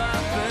was I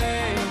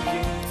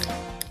thinking?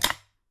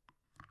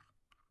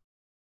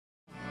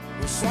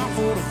 We swung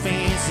for the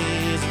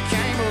fences and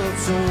came up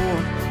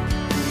short.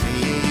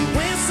 Yeah, you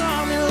win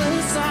some, you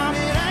lose some.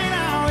 It ain't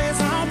always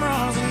home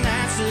runs, and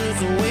that's just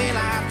the way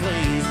life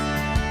plays.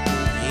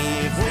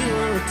 If we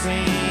were a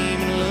team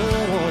and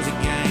love was a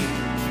game,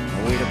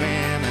 we'd have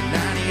been the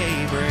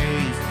 98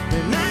 Braves. The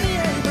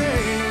 98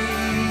 Braves.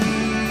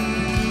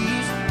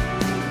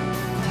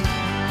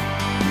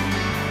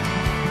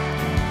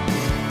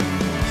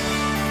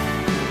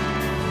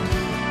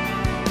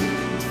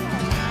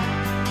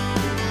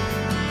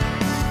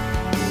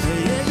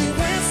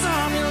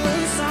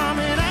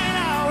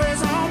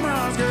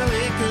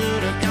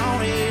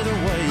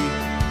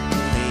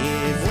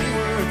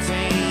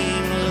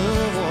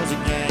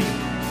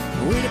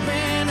 We'd have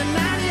been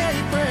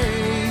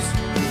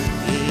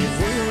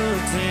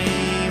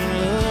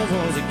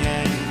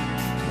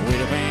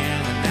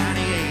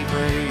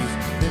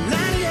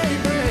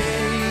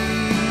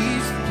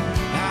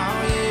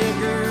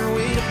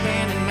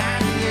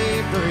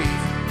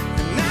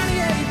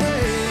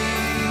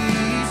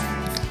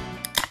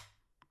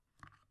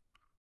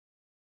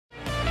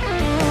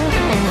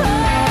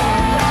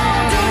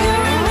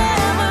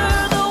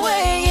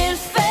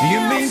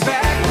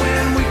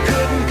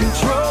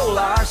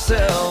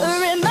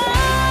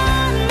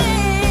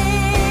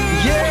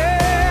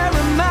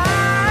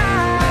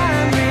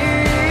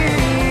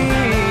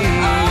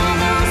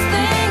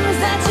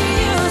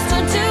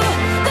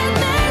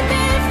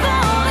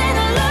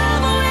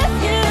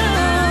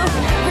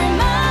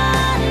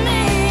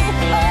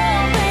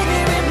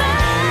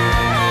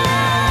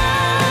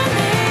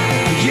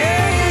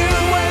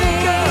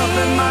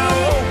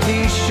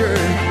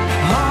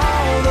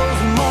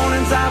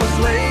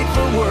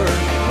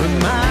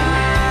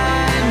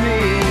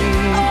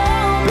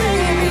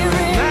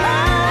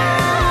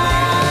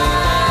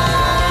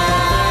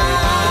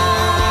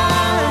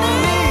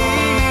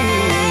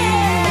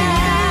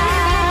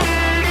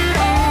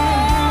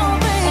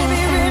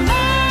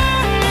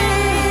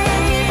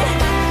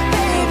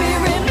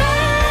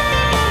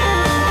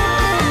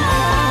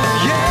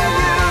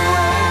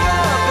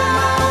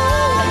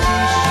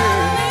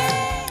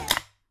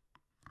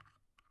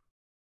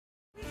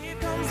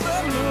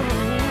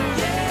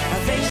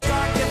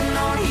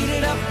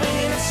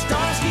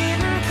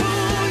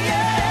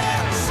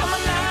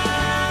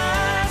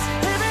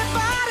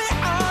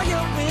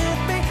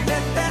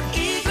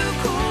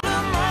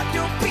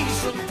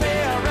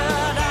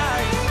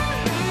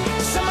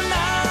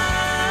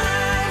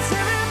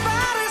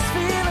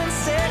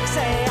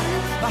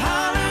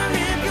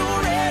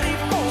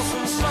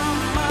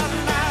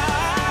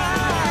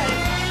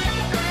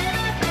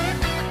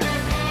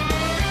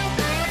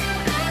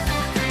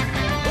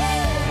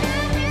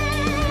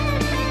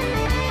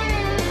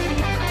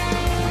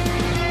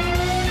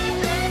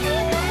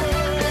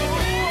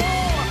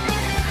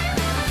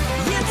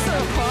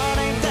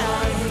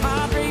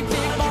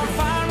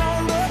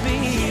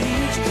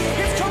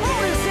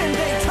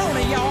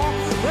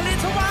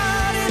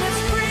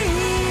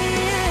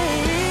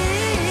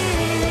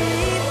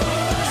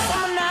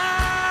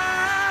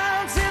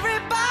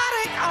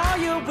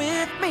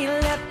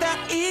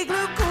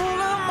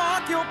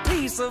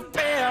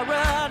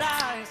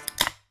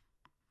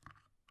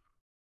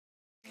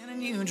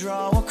when you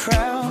draw a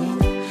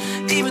crowd.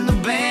 Even the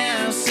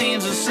band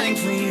seems to sing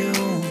for you.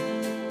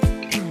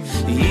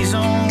 He's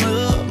on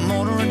up,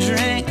 motor a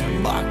drink.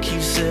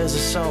 Barkeep says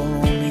it's all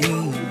on me.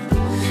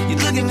 You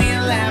look at me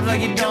and laugh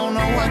like you don't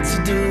know what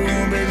to do.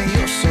 Baby,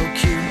 you're so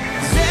cute.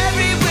 'Cause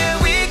everywhere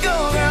we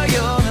go, girl,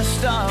 you're the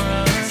star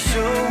of the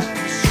show.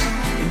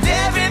 And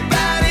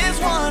everybody's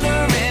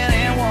wondering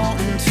and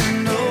wanting to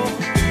know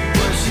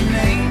what's your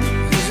name?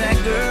 Who's that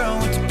girl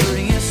with the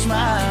prettiest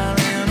smile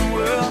in the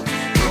world?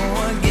 But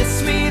what gets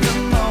me the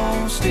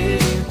most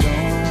is you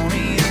don't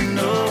even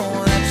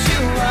know that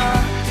you are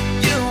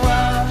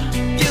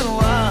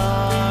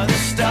the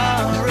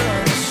star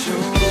of the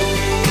show.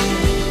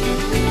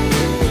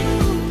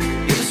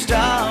 You're the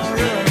star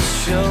of the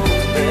show,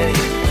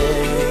 baby.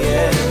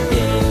 Yeah,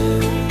 yeah.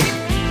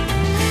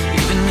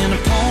 Even in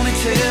a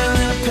ponytail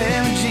and a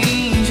pair of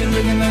jeans, you're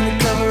looking like the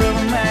cover of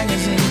a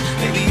magazine.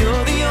 Maybe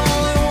you're the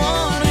only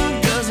one who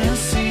doesn't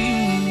see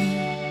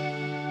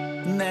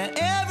that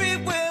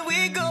everywhere we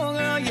go,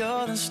 girl,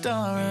 you're the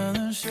star of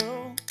the show.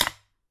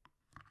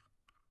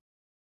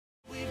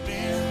 We've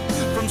been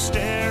from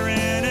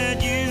staring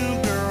at you,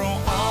 girl.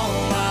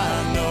 All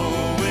I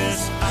know is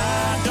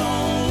I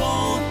don't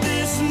want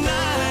this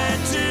night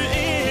to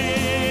end.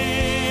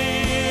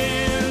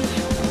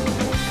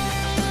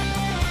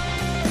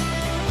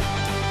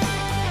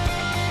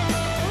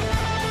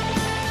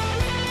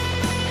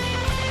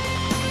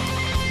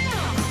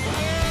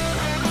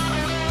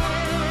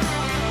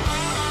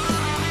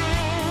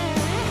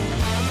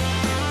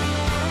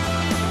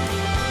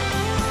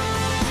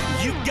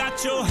 You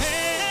got your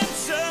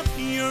hands up,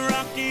 you're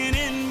rocking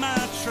in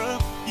my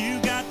truck. You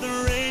got the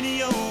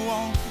radio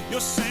on, you're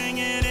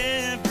singing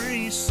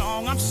every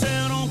song. I'm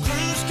set on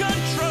cruise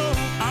control,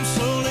 I'm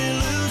slowly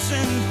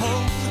losing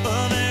hope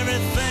of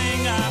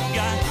everything I've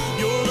got.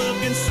 You're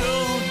looking so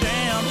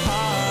damn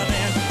hot,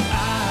 and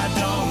I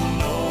don't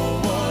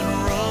know what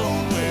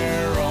road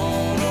we're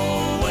on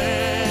or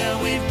where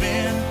we've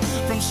been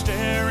from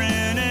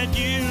staring at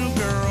you,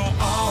 girl.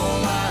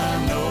 All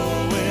I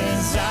know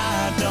is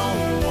I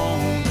don't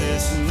want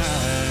this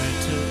night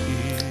to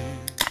end.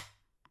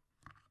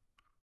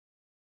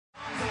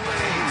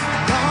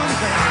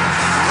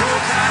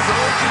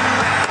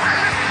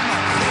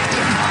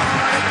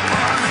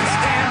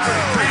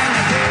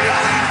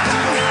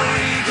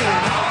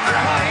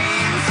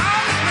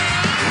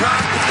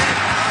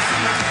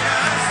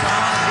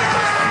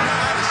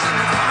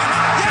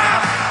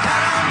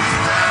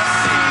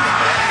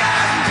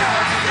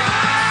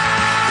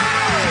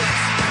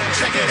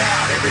 Check it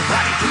out,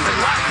 everybody, keep it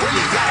locked where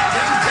you got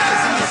them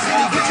guys in the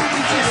city. Get your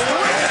weekend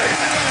started.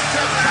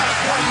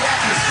 California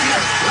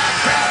atmosphere, like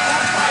crowd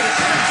on fire,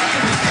 energy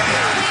in the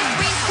air.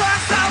 Green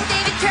Cross Road,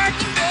 David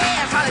Turkey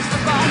Dance, Holly's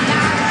football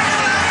night.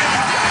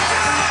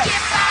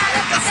 Get fired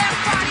up at that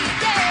party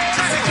dance. It's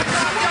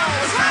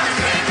Holly's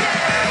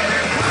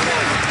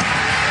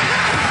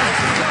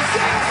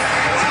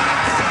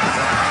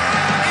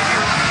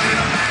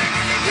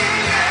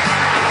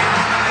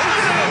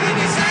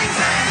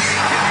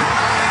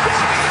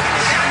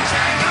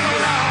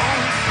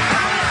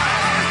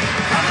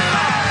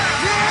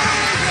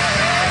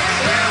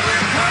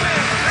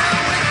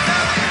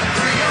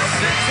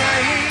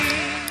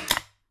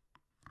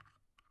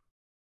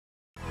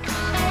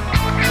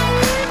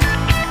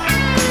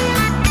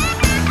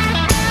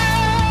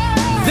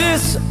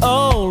This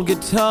old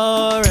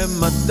guitar and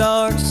my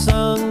dark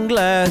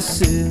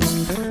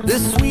sunglasses.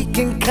 This sweet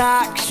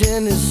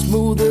concoction as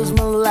smooth as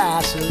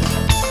molasses.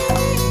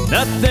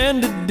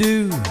 Nothing to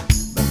do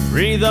but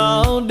breathe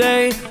all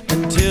day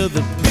until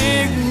the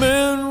big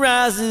moon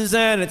rises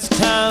and it's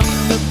time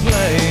to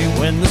play.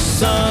 When the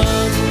sun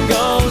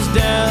goes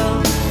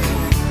down,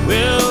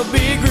 we'll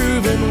be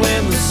grooving.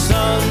 When the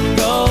sun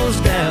goes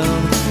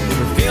down,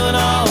 we're feeling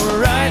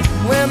alright.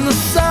 When the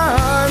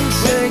sun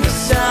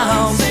sinks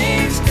down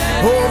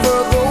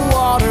over the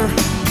water,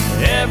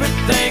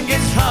 everything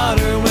gets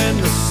hotter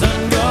when the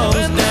sun goes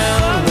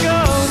down. When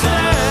the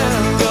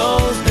sun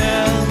goes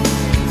down,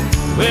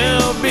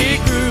 we'll be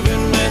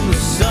grooving. When the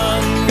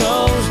sun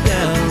goes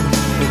down,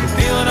 we're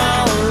feeling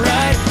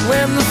alright.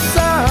 When the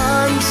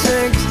sun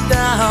sinks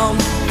down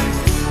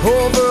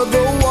over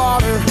the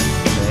water,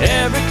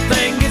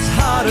 everything gets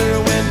hotter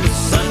when the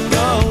sun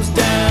goes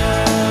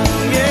down.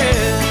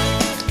 Yeah.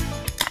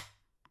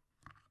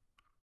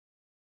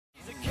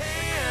 She's a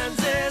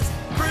Kansas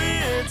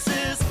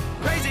princess,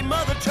 crazy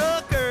mother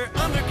trucker,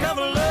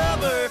 undercover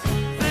lover,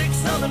 thick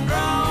southern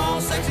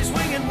drawl, sexy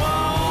swinging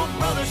walk,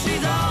 brother,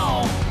 she's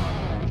all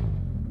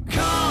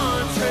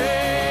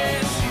country.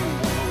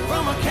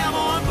 From her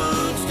cowboy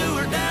boots to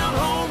her down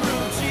home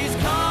roots, she's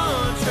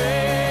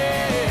country.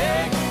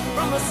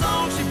 From the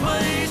song she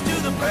plays to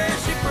the prayer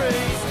she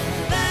prays,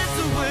 that's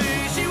the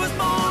way she was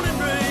born and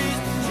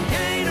raised. She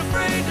ain't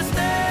afraid to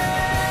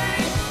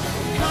stay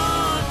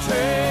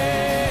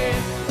country.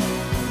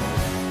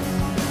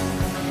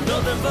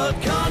 Nothing but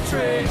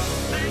country.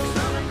 Big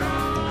southern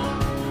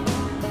drawl,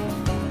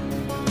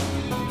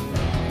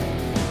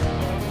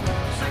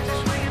 sexy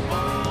swinging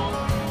ball.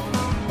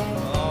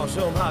 Oh,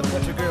 show them how a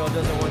country girl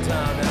does it one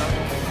time now.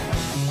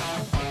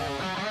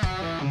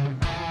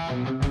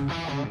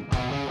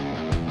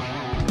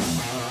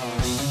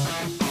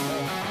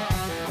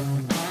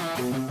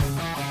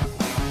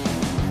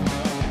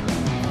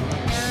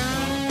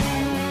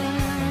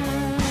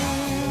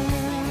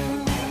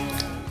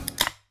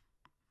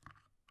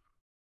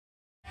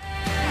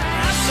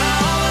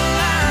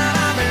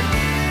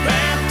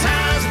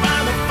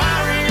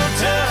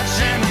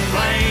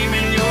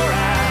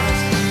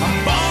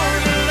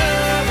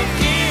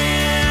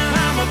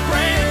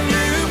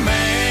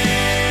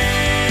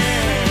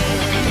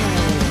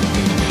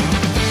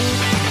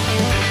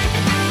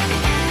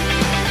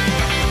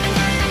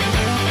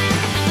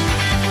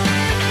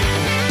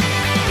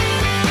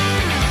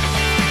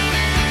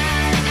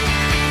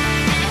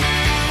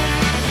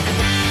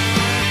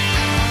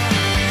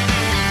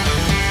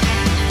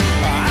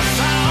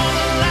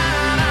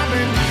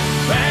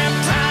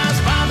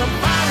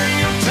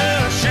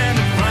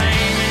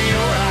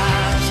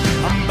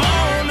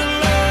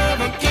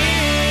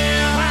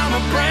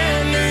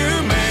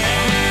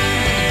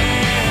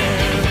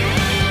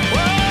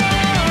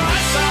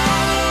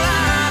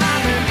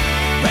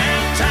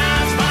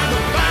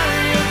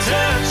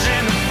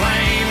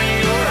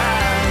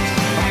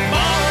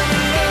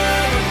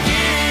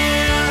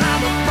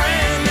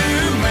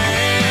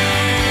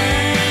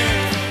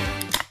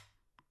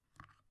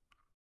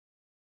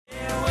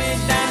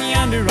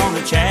 On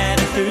the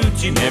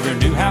Chattahoochee, never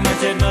knew how much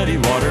that muddy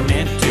water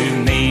meant to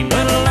me.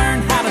 But I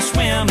learned how to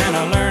swim and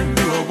I learned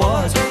who I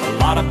was. A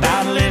lot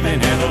about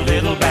living and a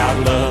little about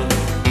love.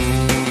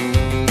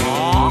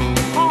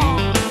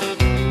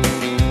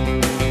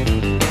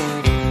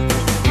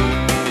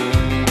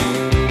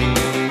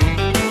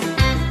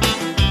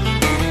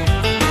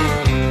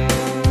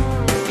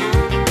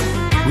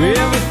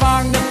 Well, we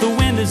fogged up the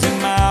windows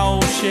in my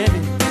old Chevy.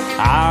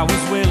 I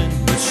was willing,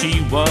 but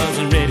she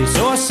wasn't ready,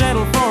 so I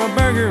settled for a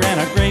burger and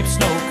a grape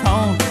snow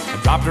cone.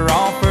 I dropped her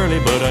off early,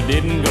 but I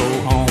didn't go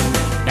home.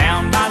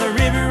 Down by the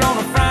river on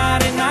a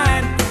Friday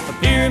night, a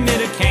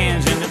pyramid of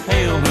cans in the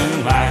pale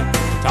moonlight,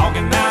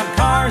 talking about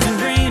cars and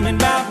dreaming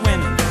about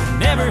women.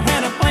 Never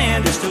had a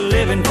plan, just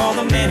living for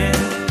the minute.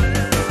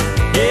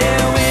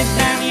 Yeah, went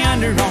down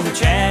yonder on the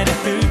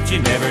Chattahoochee,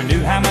 never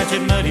knew how much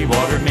that muddy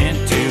water meant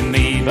to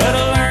me. But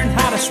I learned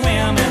how to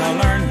swim and I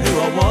learned who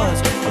I was.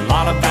 A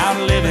lot about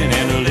living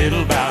and a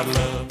little about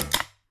love.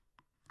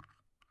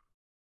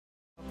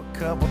 A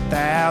couple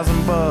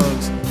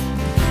 $1,000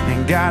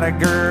 and got a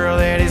girl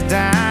that is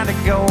dying to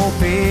go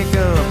pick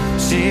up.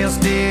 She'll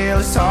steal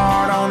his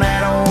heart on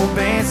that old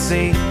bench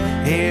seat.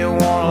 He'll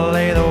wanna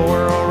lay the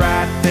world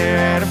right there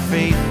at her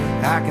feet.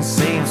 I can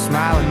see him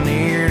smiling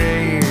ear to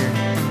ear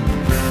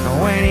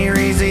when he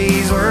reads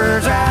these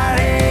words right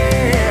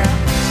here.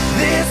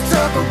 This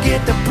truck will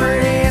get the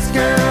prettiest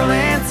girl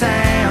in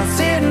town,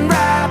 sitting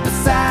right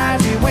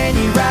beside you when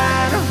you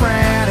ride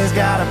around. It's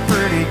got a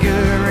pretty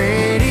good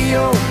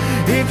radio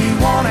if you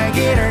wanna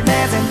get her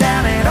dancing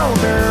down that old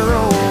dirt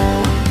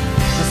road.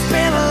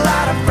 Spend a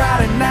lot of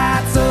Friday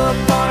nights up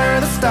under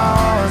the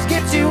stars,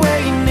 get you where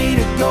you need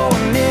to go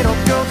and it'll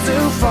go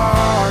too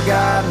far.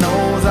 God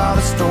knows all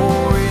the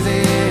stories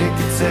it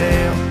could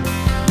tell.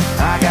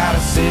 I got a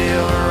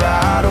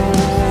Silverado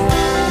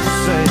for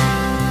sale.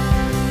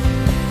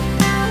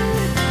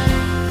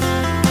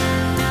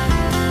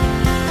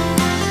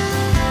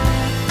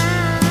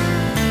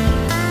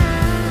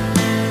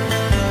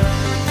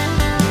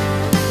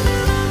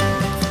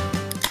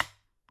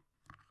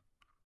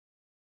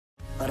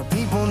 A lot of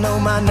people know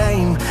my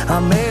name. I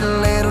made a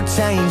little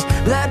change,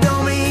 but that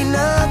don't mean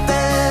nothing.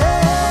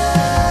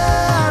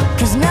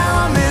 'Cause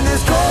now I'm in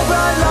this cold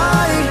bright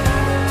light,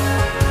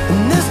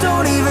 and this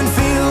don't even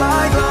feel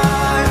like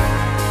life.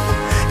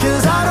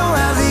 'Cause I don't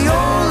have the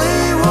only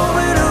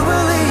woman who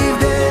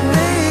believed in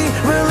me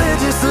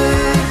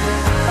religiously.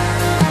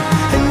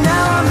 And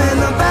now I'm in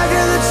the back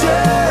of the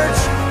church,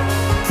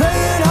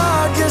 praying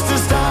hard just to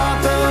stop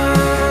the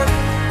hurt.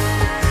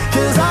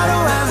 'Cause I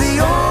don't have the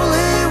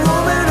only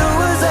woman who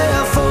was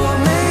there for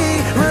me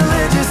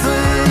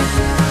religiously.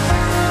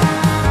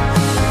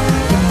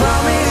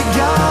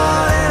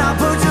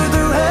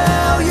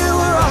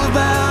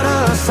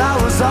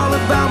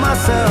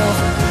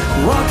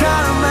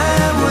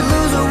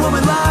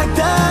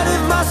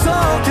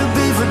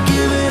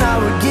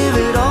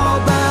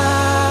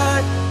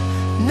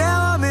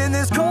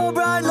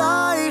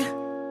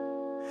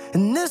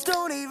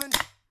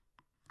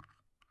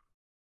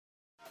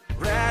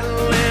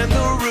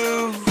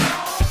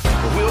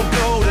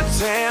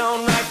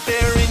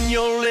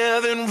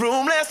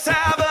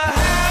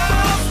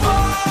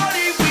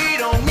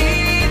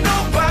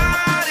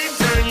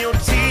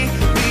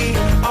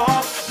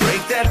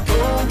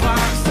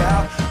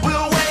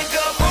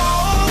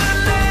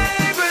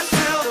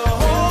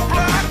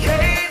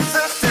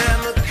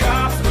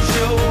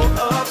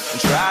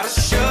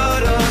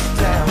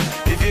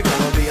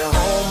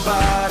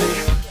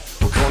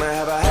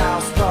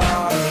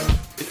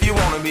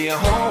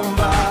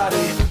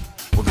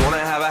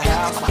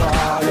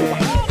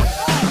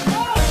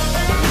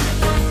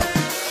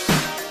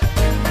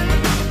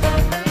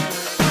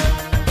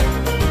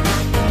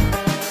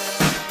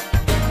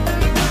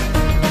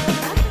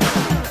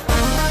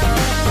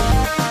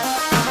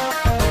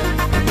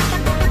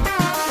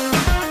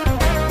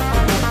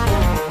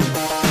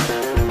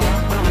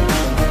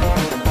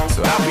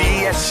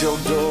 at your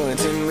door in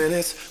 10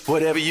 minutes.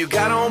 Whatever you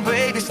got on,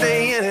 baby,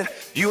 stay in it.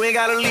 You ain't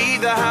gotta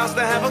leave the house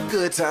to have a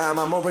good time.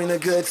 I'm gonna bring the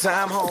good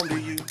time home to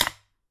you. The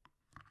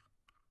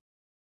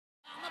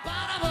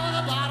bottom of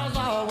the bottle's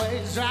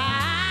always dry.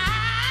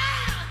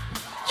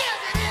 Yes,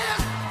 it is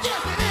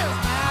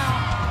now.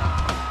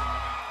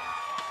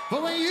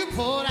 But when you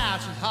poured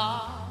out your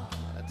heart,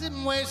 I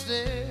didn't waste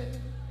it.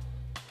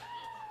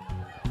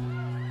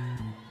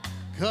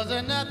 'Cause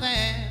there's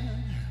nothing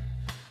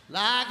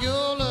like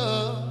your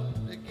love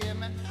to give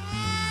me.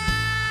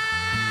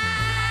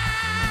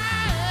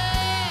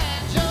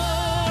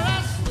 You're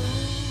as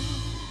smooth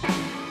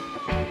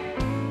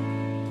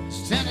as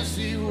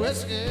Tennessee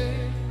whiskey.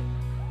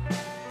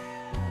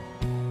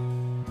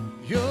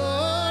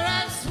 You're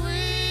as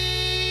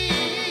sweet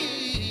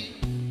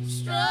as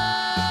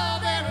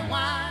strawberry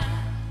wine.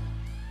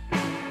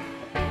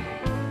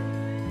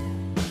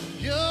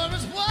 You're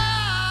as warm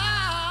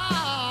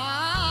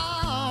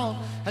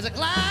as a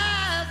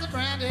glass of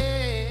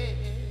brandy.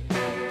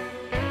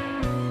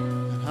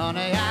 And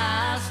honey,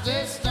 I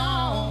stay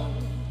stoned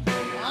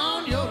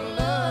on your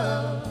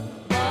love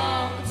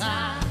all the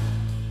time.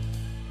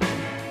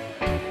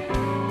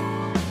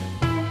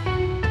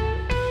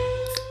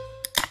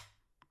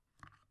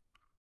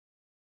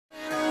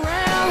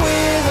 Around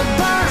with a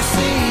burnt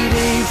CD,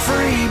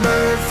 free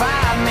bird,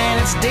 5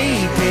 minutes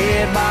deep,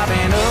 head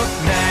bobbing up,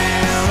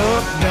 down,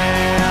 up,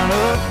 down,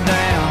 up,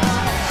 down.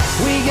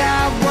 We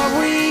got what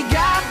we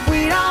got, we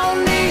don't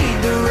need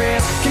the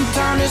rest. Can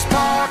turn this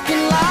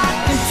parking lot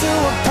into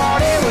a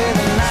party with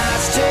a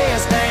nice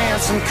chest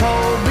dance, some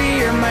cold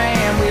beer,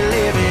 man. We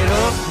live it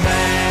up,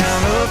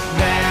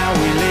 down,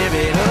 we live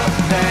it up,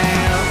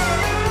 down,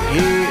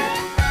 yeah.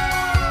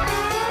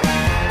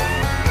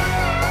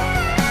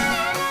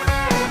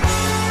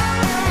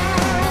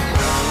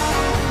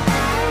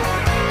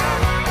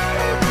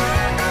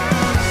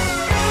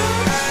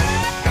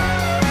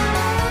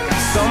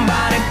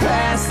 Somebody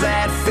pass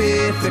that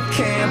fifth, the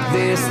camp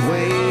this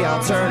way.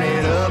 I'll turn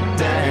it up,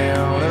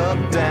 down, up,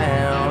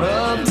 down,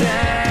 up,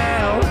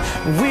 down.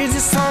 We're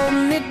just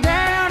holding it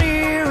down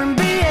here in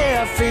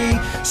BFE,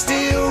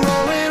 still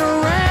rolling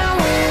around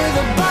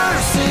with a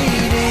burnt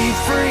CD,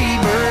 free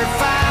bird,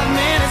 5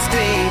 minutes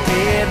deep,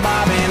 head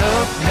bobbing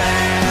up,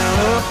 down,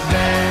 up,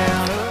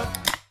 down, up.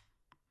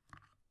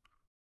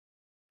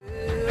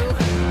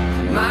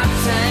 My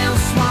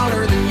town's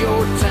smaller than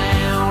your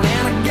town,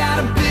 and I got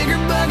a bigger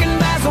bugging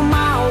bass on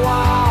my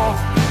wall.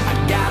 I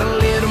got a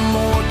little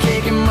more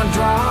cake in my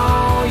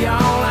draw,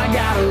 y'all. I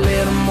got a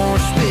little more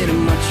spit in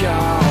my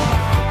jaw.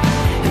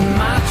 And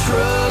my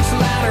truck's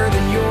louder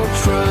than your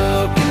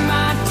truck, and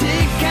my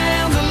tick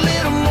count's a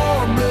little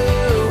more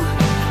blue.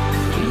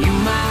 You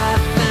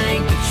might think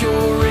that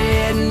you're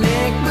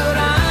redneck, but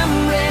I'm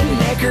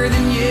rednecker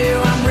than you.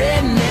 I'm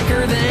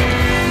rednecker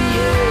than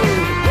you.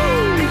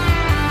 Woo!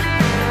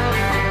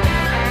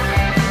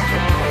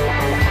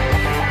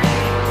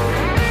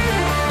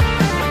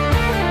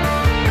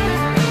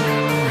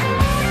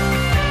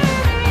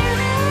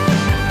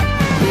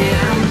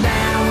 Yeah, I'm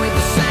down with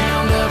the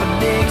sound of a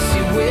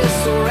Dixie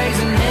whistle,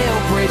 raising hell,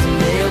 praising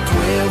hell,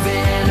 12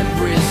 in a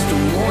Bristol.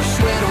 More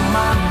sweat on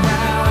my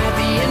brow at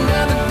the end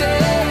of the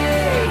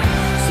day.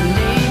 So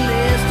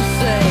needless to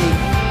say,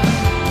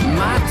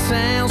 my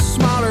town's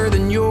smaller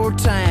than your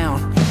town.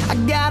 I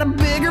got a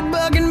bigger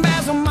bugging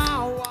bass on my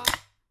wall.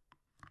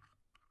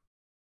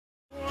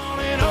 On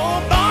an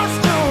old bar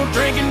stool,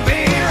 drinking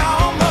beer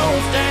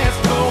almost as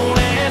cold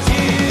as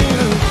you.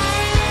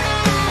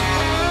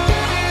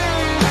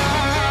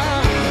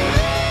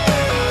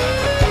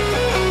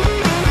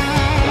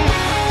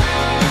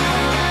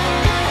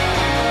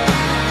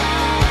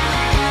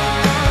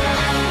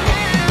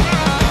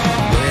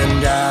 When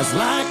guys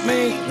like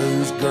me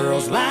lose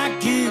girls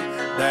like you,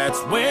 that's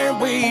where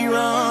we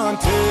run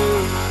to.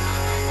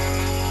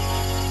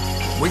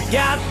 We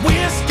got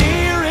Whiskey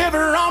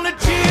River on the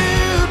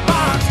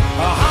jukebox,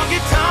 a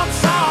honky-tonk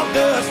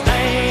sawdust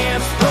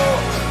dance floor,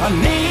 a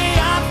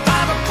neon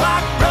 5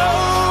 o'clock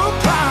road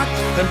clock,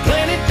 and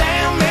plenty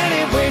damn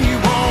many when you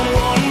want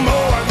one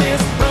more.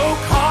 This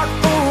broke heart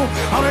fool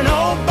on an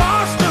old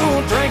bar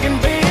stool, drinking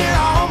beer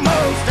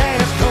almost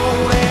as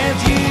cold as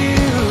you.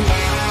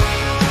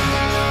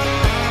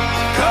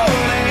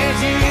 Cold as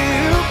you.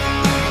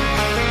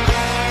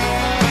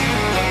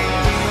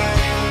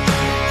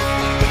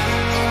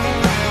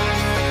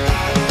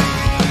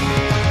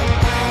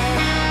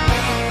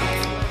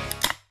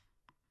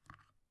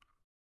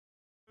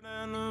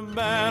 And the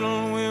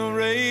battle will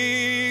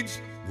rage.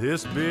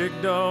 This big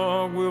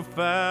dog will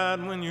fight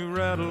when you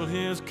rattle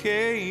his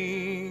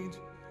cage.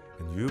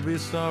 And you'll be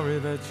sorry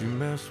that you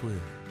mess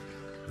with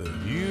the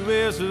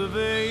US of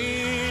A.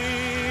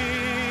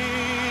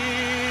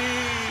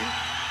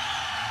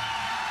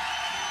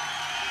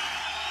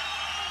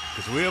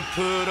 'Cause we'll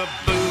put a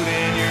boot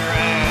in your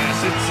ass,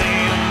 it's the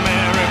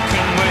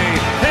American way.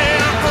 Hey,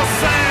 Uncle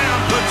Sam,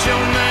 put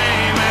your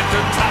name at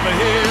the top of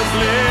his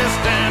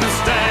list, and the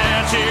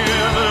Statue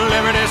of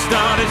Liberty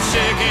started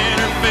shaking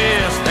her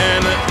fist,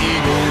 and the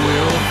eagle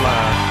will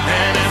fly,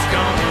 and it's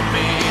gonna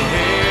be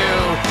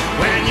hell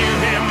when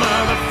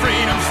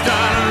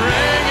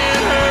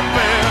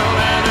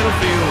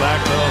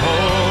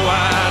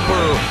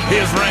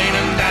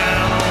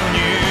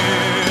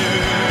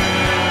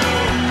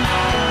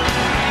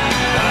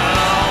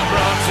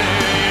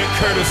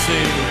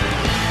courtesy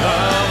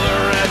of the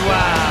red,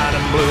 white,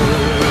 and blue.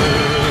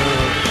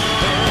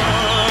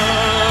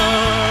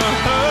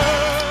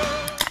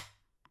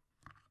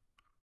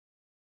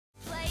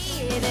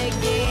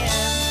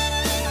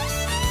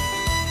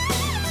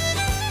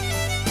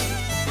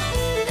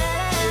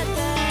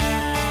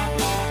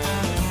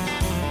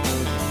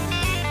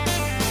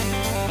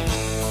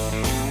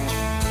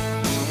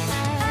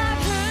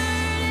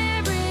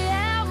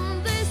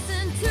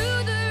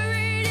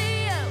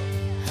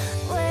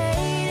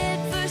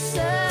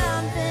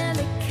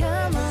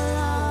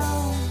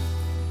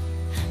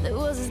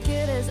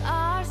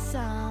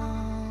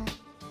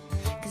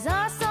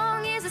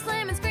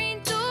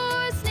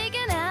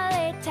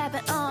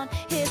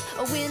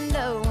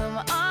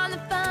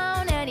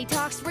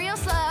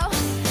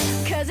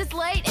 It's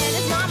late and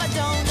his mama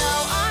don't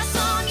know. Our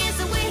song is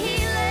the way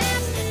he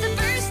laughs. The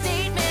first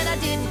statement, I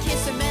didn't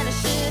kiss her, man, I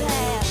should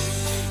have.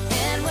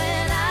 And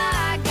when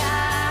I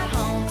got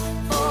home,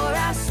 for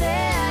I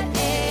said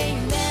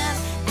amen,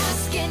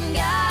 asking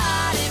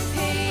God if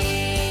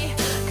he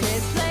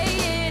could play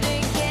it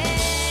again.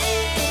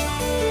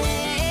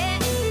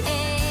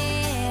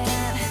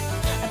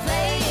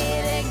 Play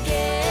it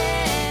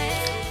again.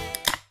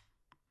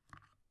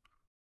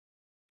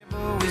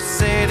 We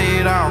said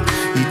it all.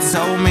 You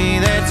told me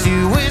that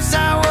you wish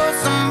I was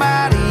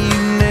somebody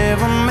you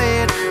never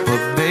met.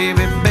 But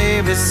baby,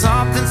 baby,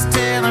 something's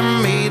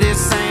telling me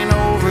this ain't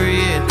over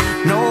yet.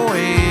 No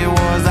way it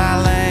was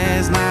our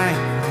last night.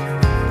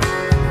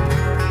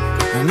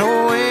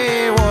 No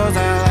way it was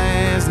our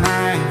last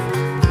night.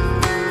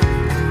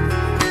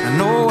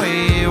 No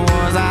way it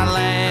was our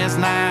last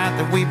night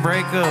that we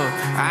break up.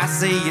 I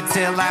see you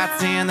till I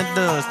turn the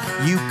dust.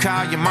 You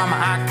call your mama,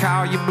 I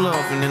call you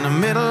bluff. And in the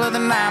middle of the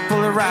night,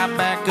 pull it right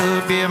back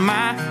up. Yeah,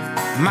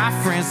 my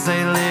friends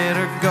say let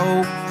her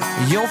go.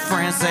 Your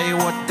friends say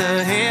what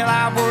the hell,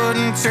 I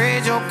wouldn't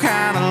trade your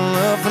kind of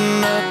love for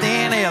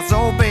nothing else.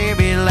 Oh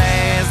baby,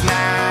 last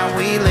night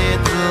we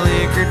let the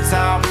liquor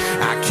talk.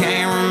 I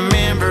can't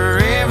remember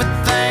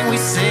everything we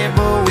said,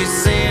 but we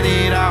said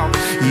it all.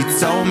 You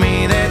told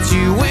me that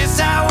you wish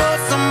I was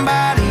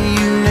somebody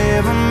you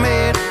never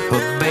met.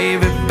 But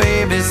baby,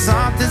 baby,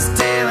 something's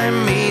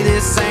telling me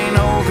this ain't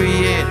over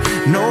yet.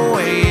 No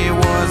way it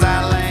was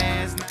our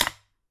last night.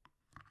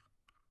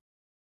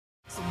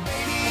 So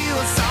baby, you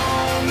a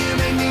song, you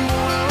make me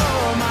wanna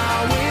roll my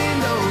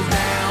windows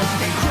down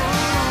and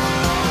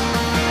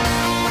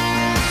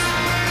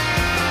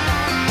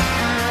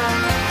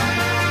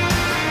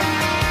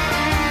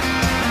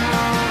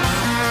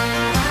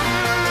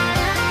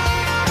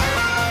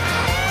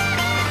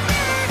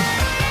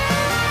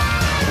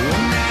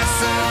when that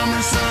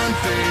summer sun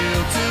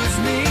fell to his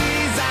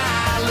knees,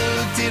 I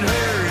looked at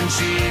her and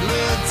she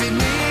looked at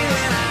me,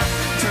 and I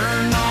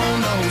turned on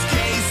those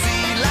KC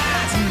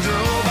lights and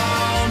drove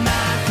all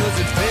night, 'cause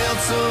it felt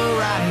so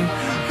right.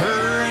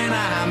 Her and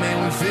I, man,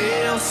 we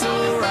feel so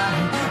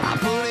right. I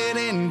put it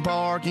in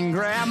park and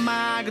grabbed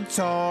my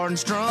guitar and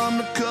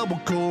strummed a couple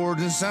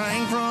chords and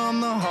sang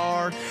from the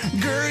heart.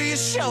 Girl, you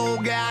sure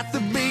got the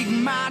beat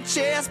in my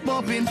chest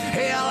bumping.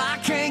 Hell, I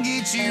can't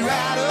get you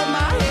out of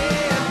my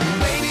head.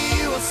 Baby,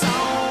 you a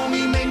song,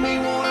 you make me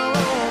wanna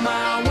roll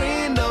my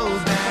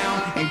windows down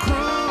and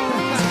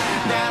cruise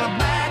down a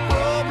back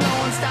road,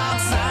 blowing stop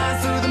signs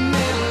through the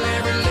middle of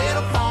every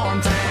little farm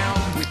town.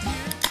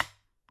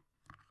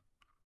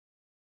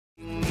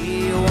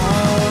 You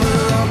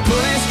wanna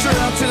put this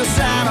truck to the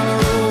side of the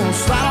road,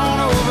 slide on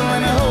over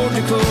and hold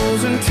you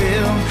close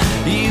until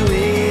you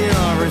hear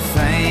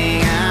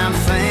everything I'm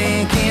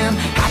thinking.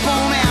 Hop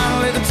on out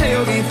and let the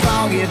tailgate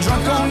fall, get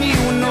drunk on you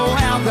with no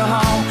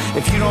alcohol.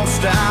 If you don't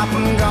stop,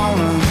 I'm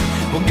gonna.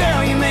 Well,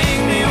 girl, you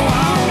make me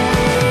wanna.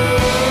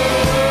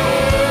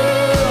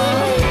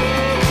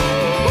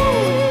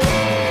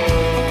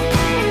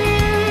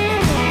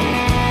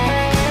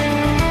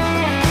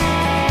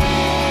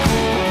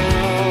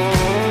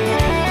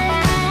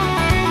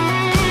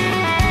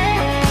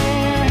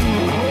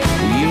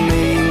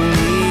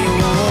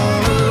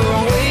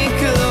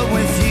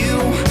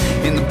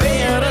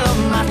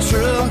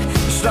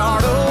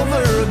 Start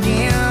over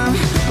again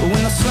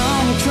when the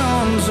sun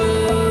comes up.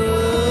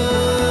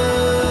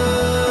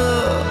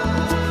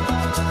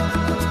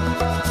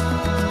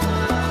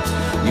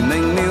 You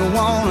make me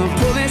wanna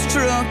pull this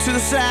truck to the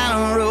side of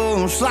the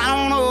road, slide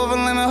on over,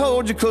 let me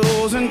hold you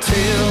close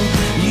until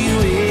you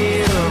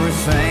hear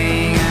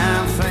everything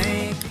I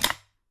think.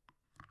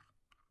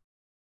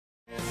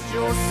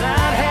 Your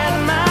side had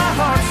my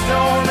heart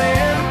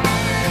stolen.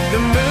 The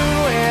moon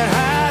went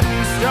high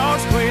and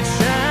stars quit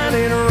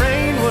shining.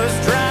 Rain was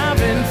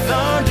driving,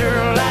 thunder,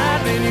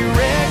 lightning. You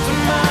wrecked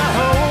my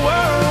whole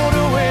world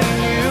when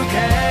you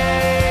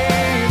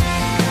came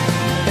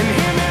and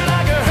hit me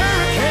like a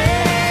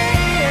hurricane.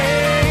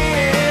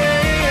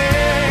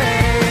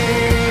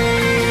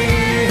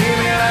 You hit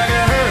me like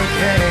a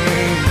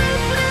hurricane.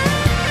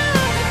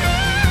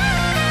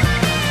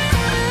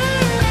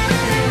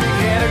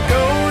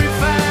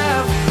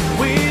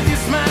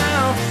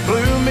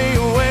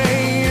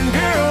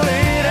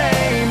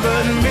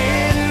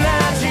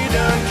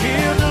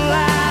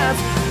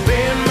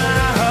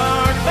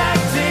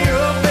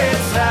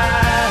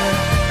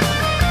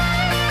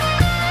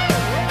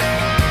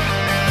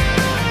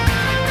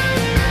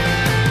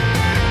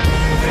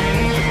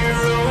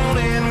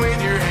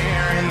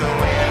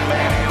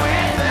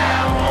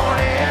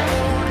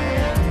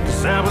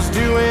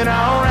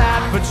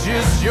 but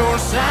just your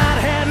side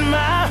had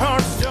my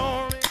heart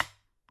storming.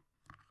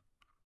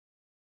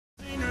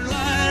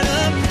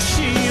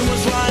 She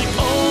was like,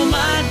 oh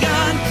my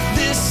God,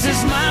 this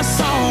is my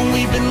song.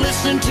 We've been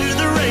listening to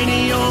the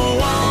radio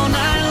all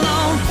night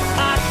long.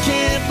 I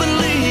can't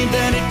believe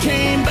that it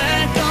came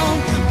back on,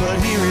 but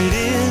here it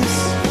is.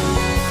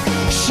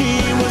 She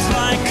was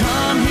like,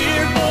 come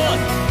here, boy,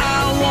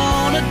 I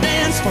wanna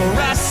dance. Before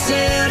I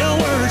said a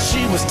word,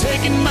 she was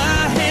taking my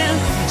hand,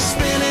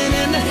 spinning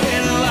in the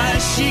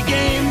headlights. She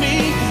gave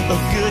me a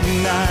good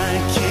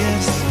night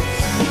kiss,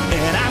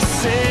 and I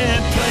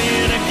said, play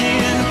it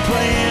again,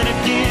 play it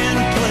again,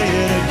 play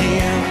it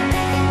again.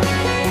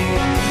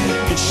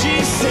 And she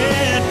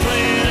said,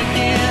 play it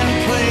again,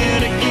 play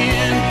it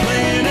again,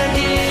 play it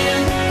again.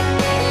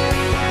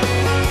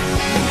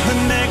 The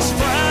next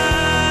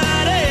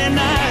Friday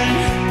night,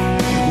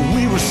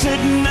 we were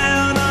sitting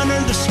out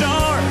under the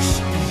stars.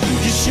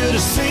 You should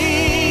have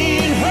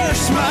seen her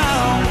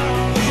smile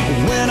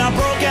when I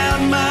broke out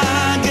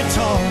my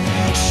guitar.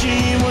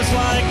 She was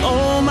like,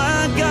 oh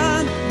my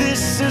God,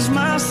 this is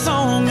my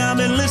song. I've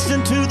been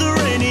listening to the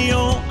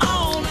radio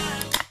all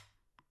night.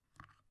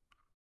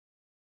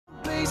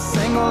 Be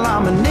single,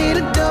 I'ma need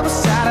a double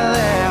side of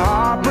that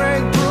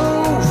heartbreak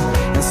proof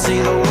and see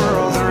the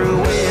world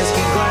through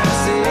whiskey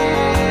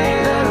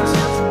glasses.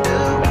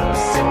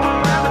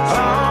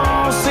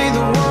 Oh, see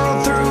the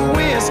world through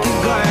whiskey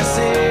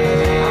glasses.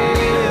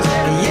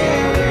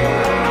 Yeah.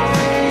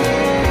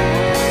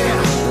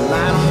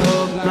 Line 'em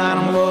up, line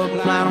 'em up,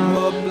 line 'em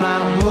up,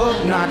 line 'em up.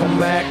 Knock 'em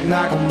back,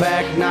 knock 'em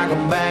back, knock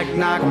 'em back,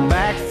 knock 'em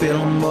back. Fill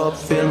 'em up,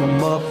 fill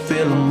 'em up,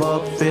 fill 'em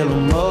up, fill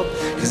 'em up.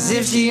 Cause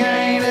if she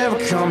ain't ever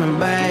coming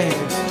back,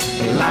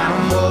 line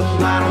 'em up,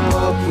 line 'em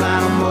up,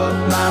 line 'em up,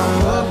 line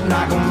 'em up.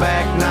 Knock 'em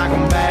back, knock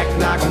 'em back,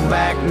 knock 'em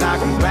back,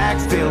 knock 'em back.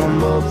 Fill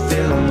 'em up,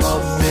 fill 'em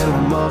up, fill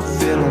 'em up,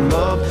 fill em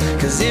up.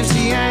 Cause if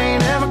she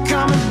ain't ever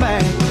coming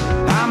back,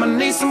 I'ma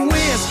need some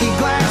whiskey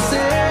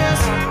glasses.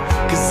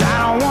 Cause I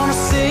don't wanna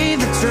see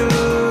the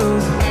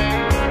truth.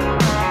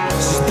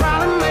 She's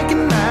probably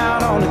making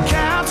out on the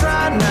couch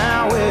right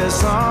now with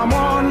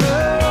someone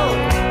new.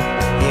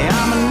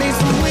 Yeah, I'ma need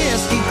some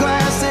whiskey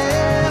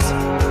glasses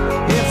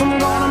if I'm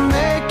gonna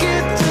make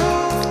it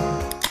through.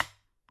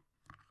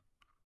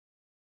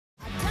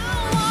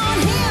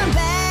 Him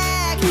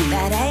back,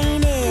 that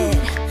ain't it.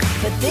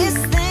 But this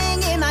thing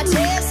in my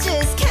chest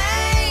just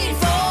can't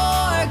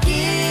forget.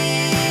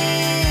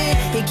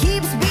 It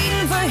keeps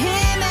beating for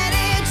him and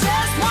it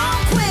just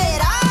won't quit.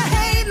 I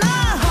hate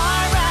my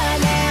heart right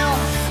now,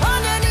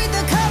 underneath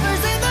the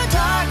covers in the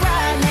dark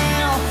right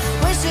now.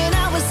 Wishing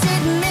I was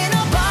sitting in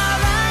a bar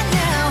right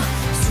now.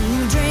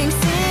 2 drinks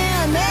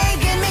in,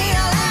 making me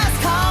a last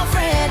call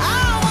friend.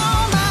 I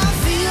want my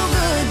feel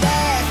good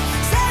back,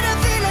 instead of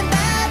feeling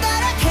bad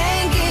that I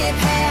can't get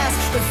past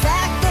the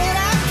fact that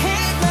I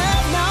can't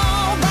love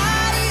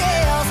nobody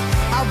else.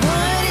 I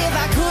would if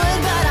I could,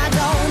 but I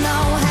don't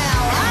know how.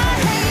 I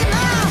hate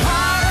my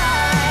heart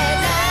right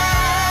now.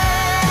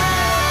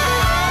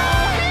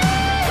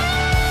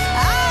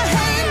 I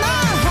hate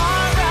my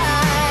heart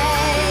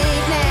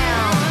right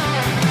now.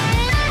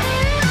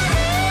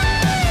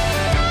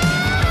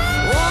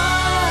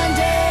 One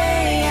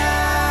day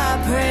I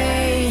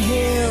pray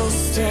he'll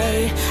stay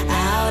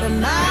out of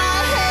my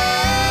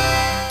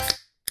head.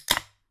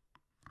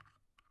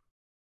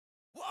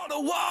 Wall to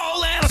wall.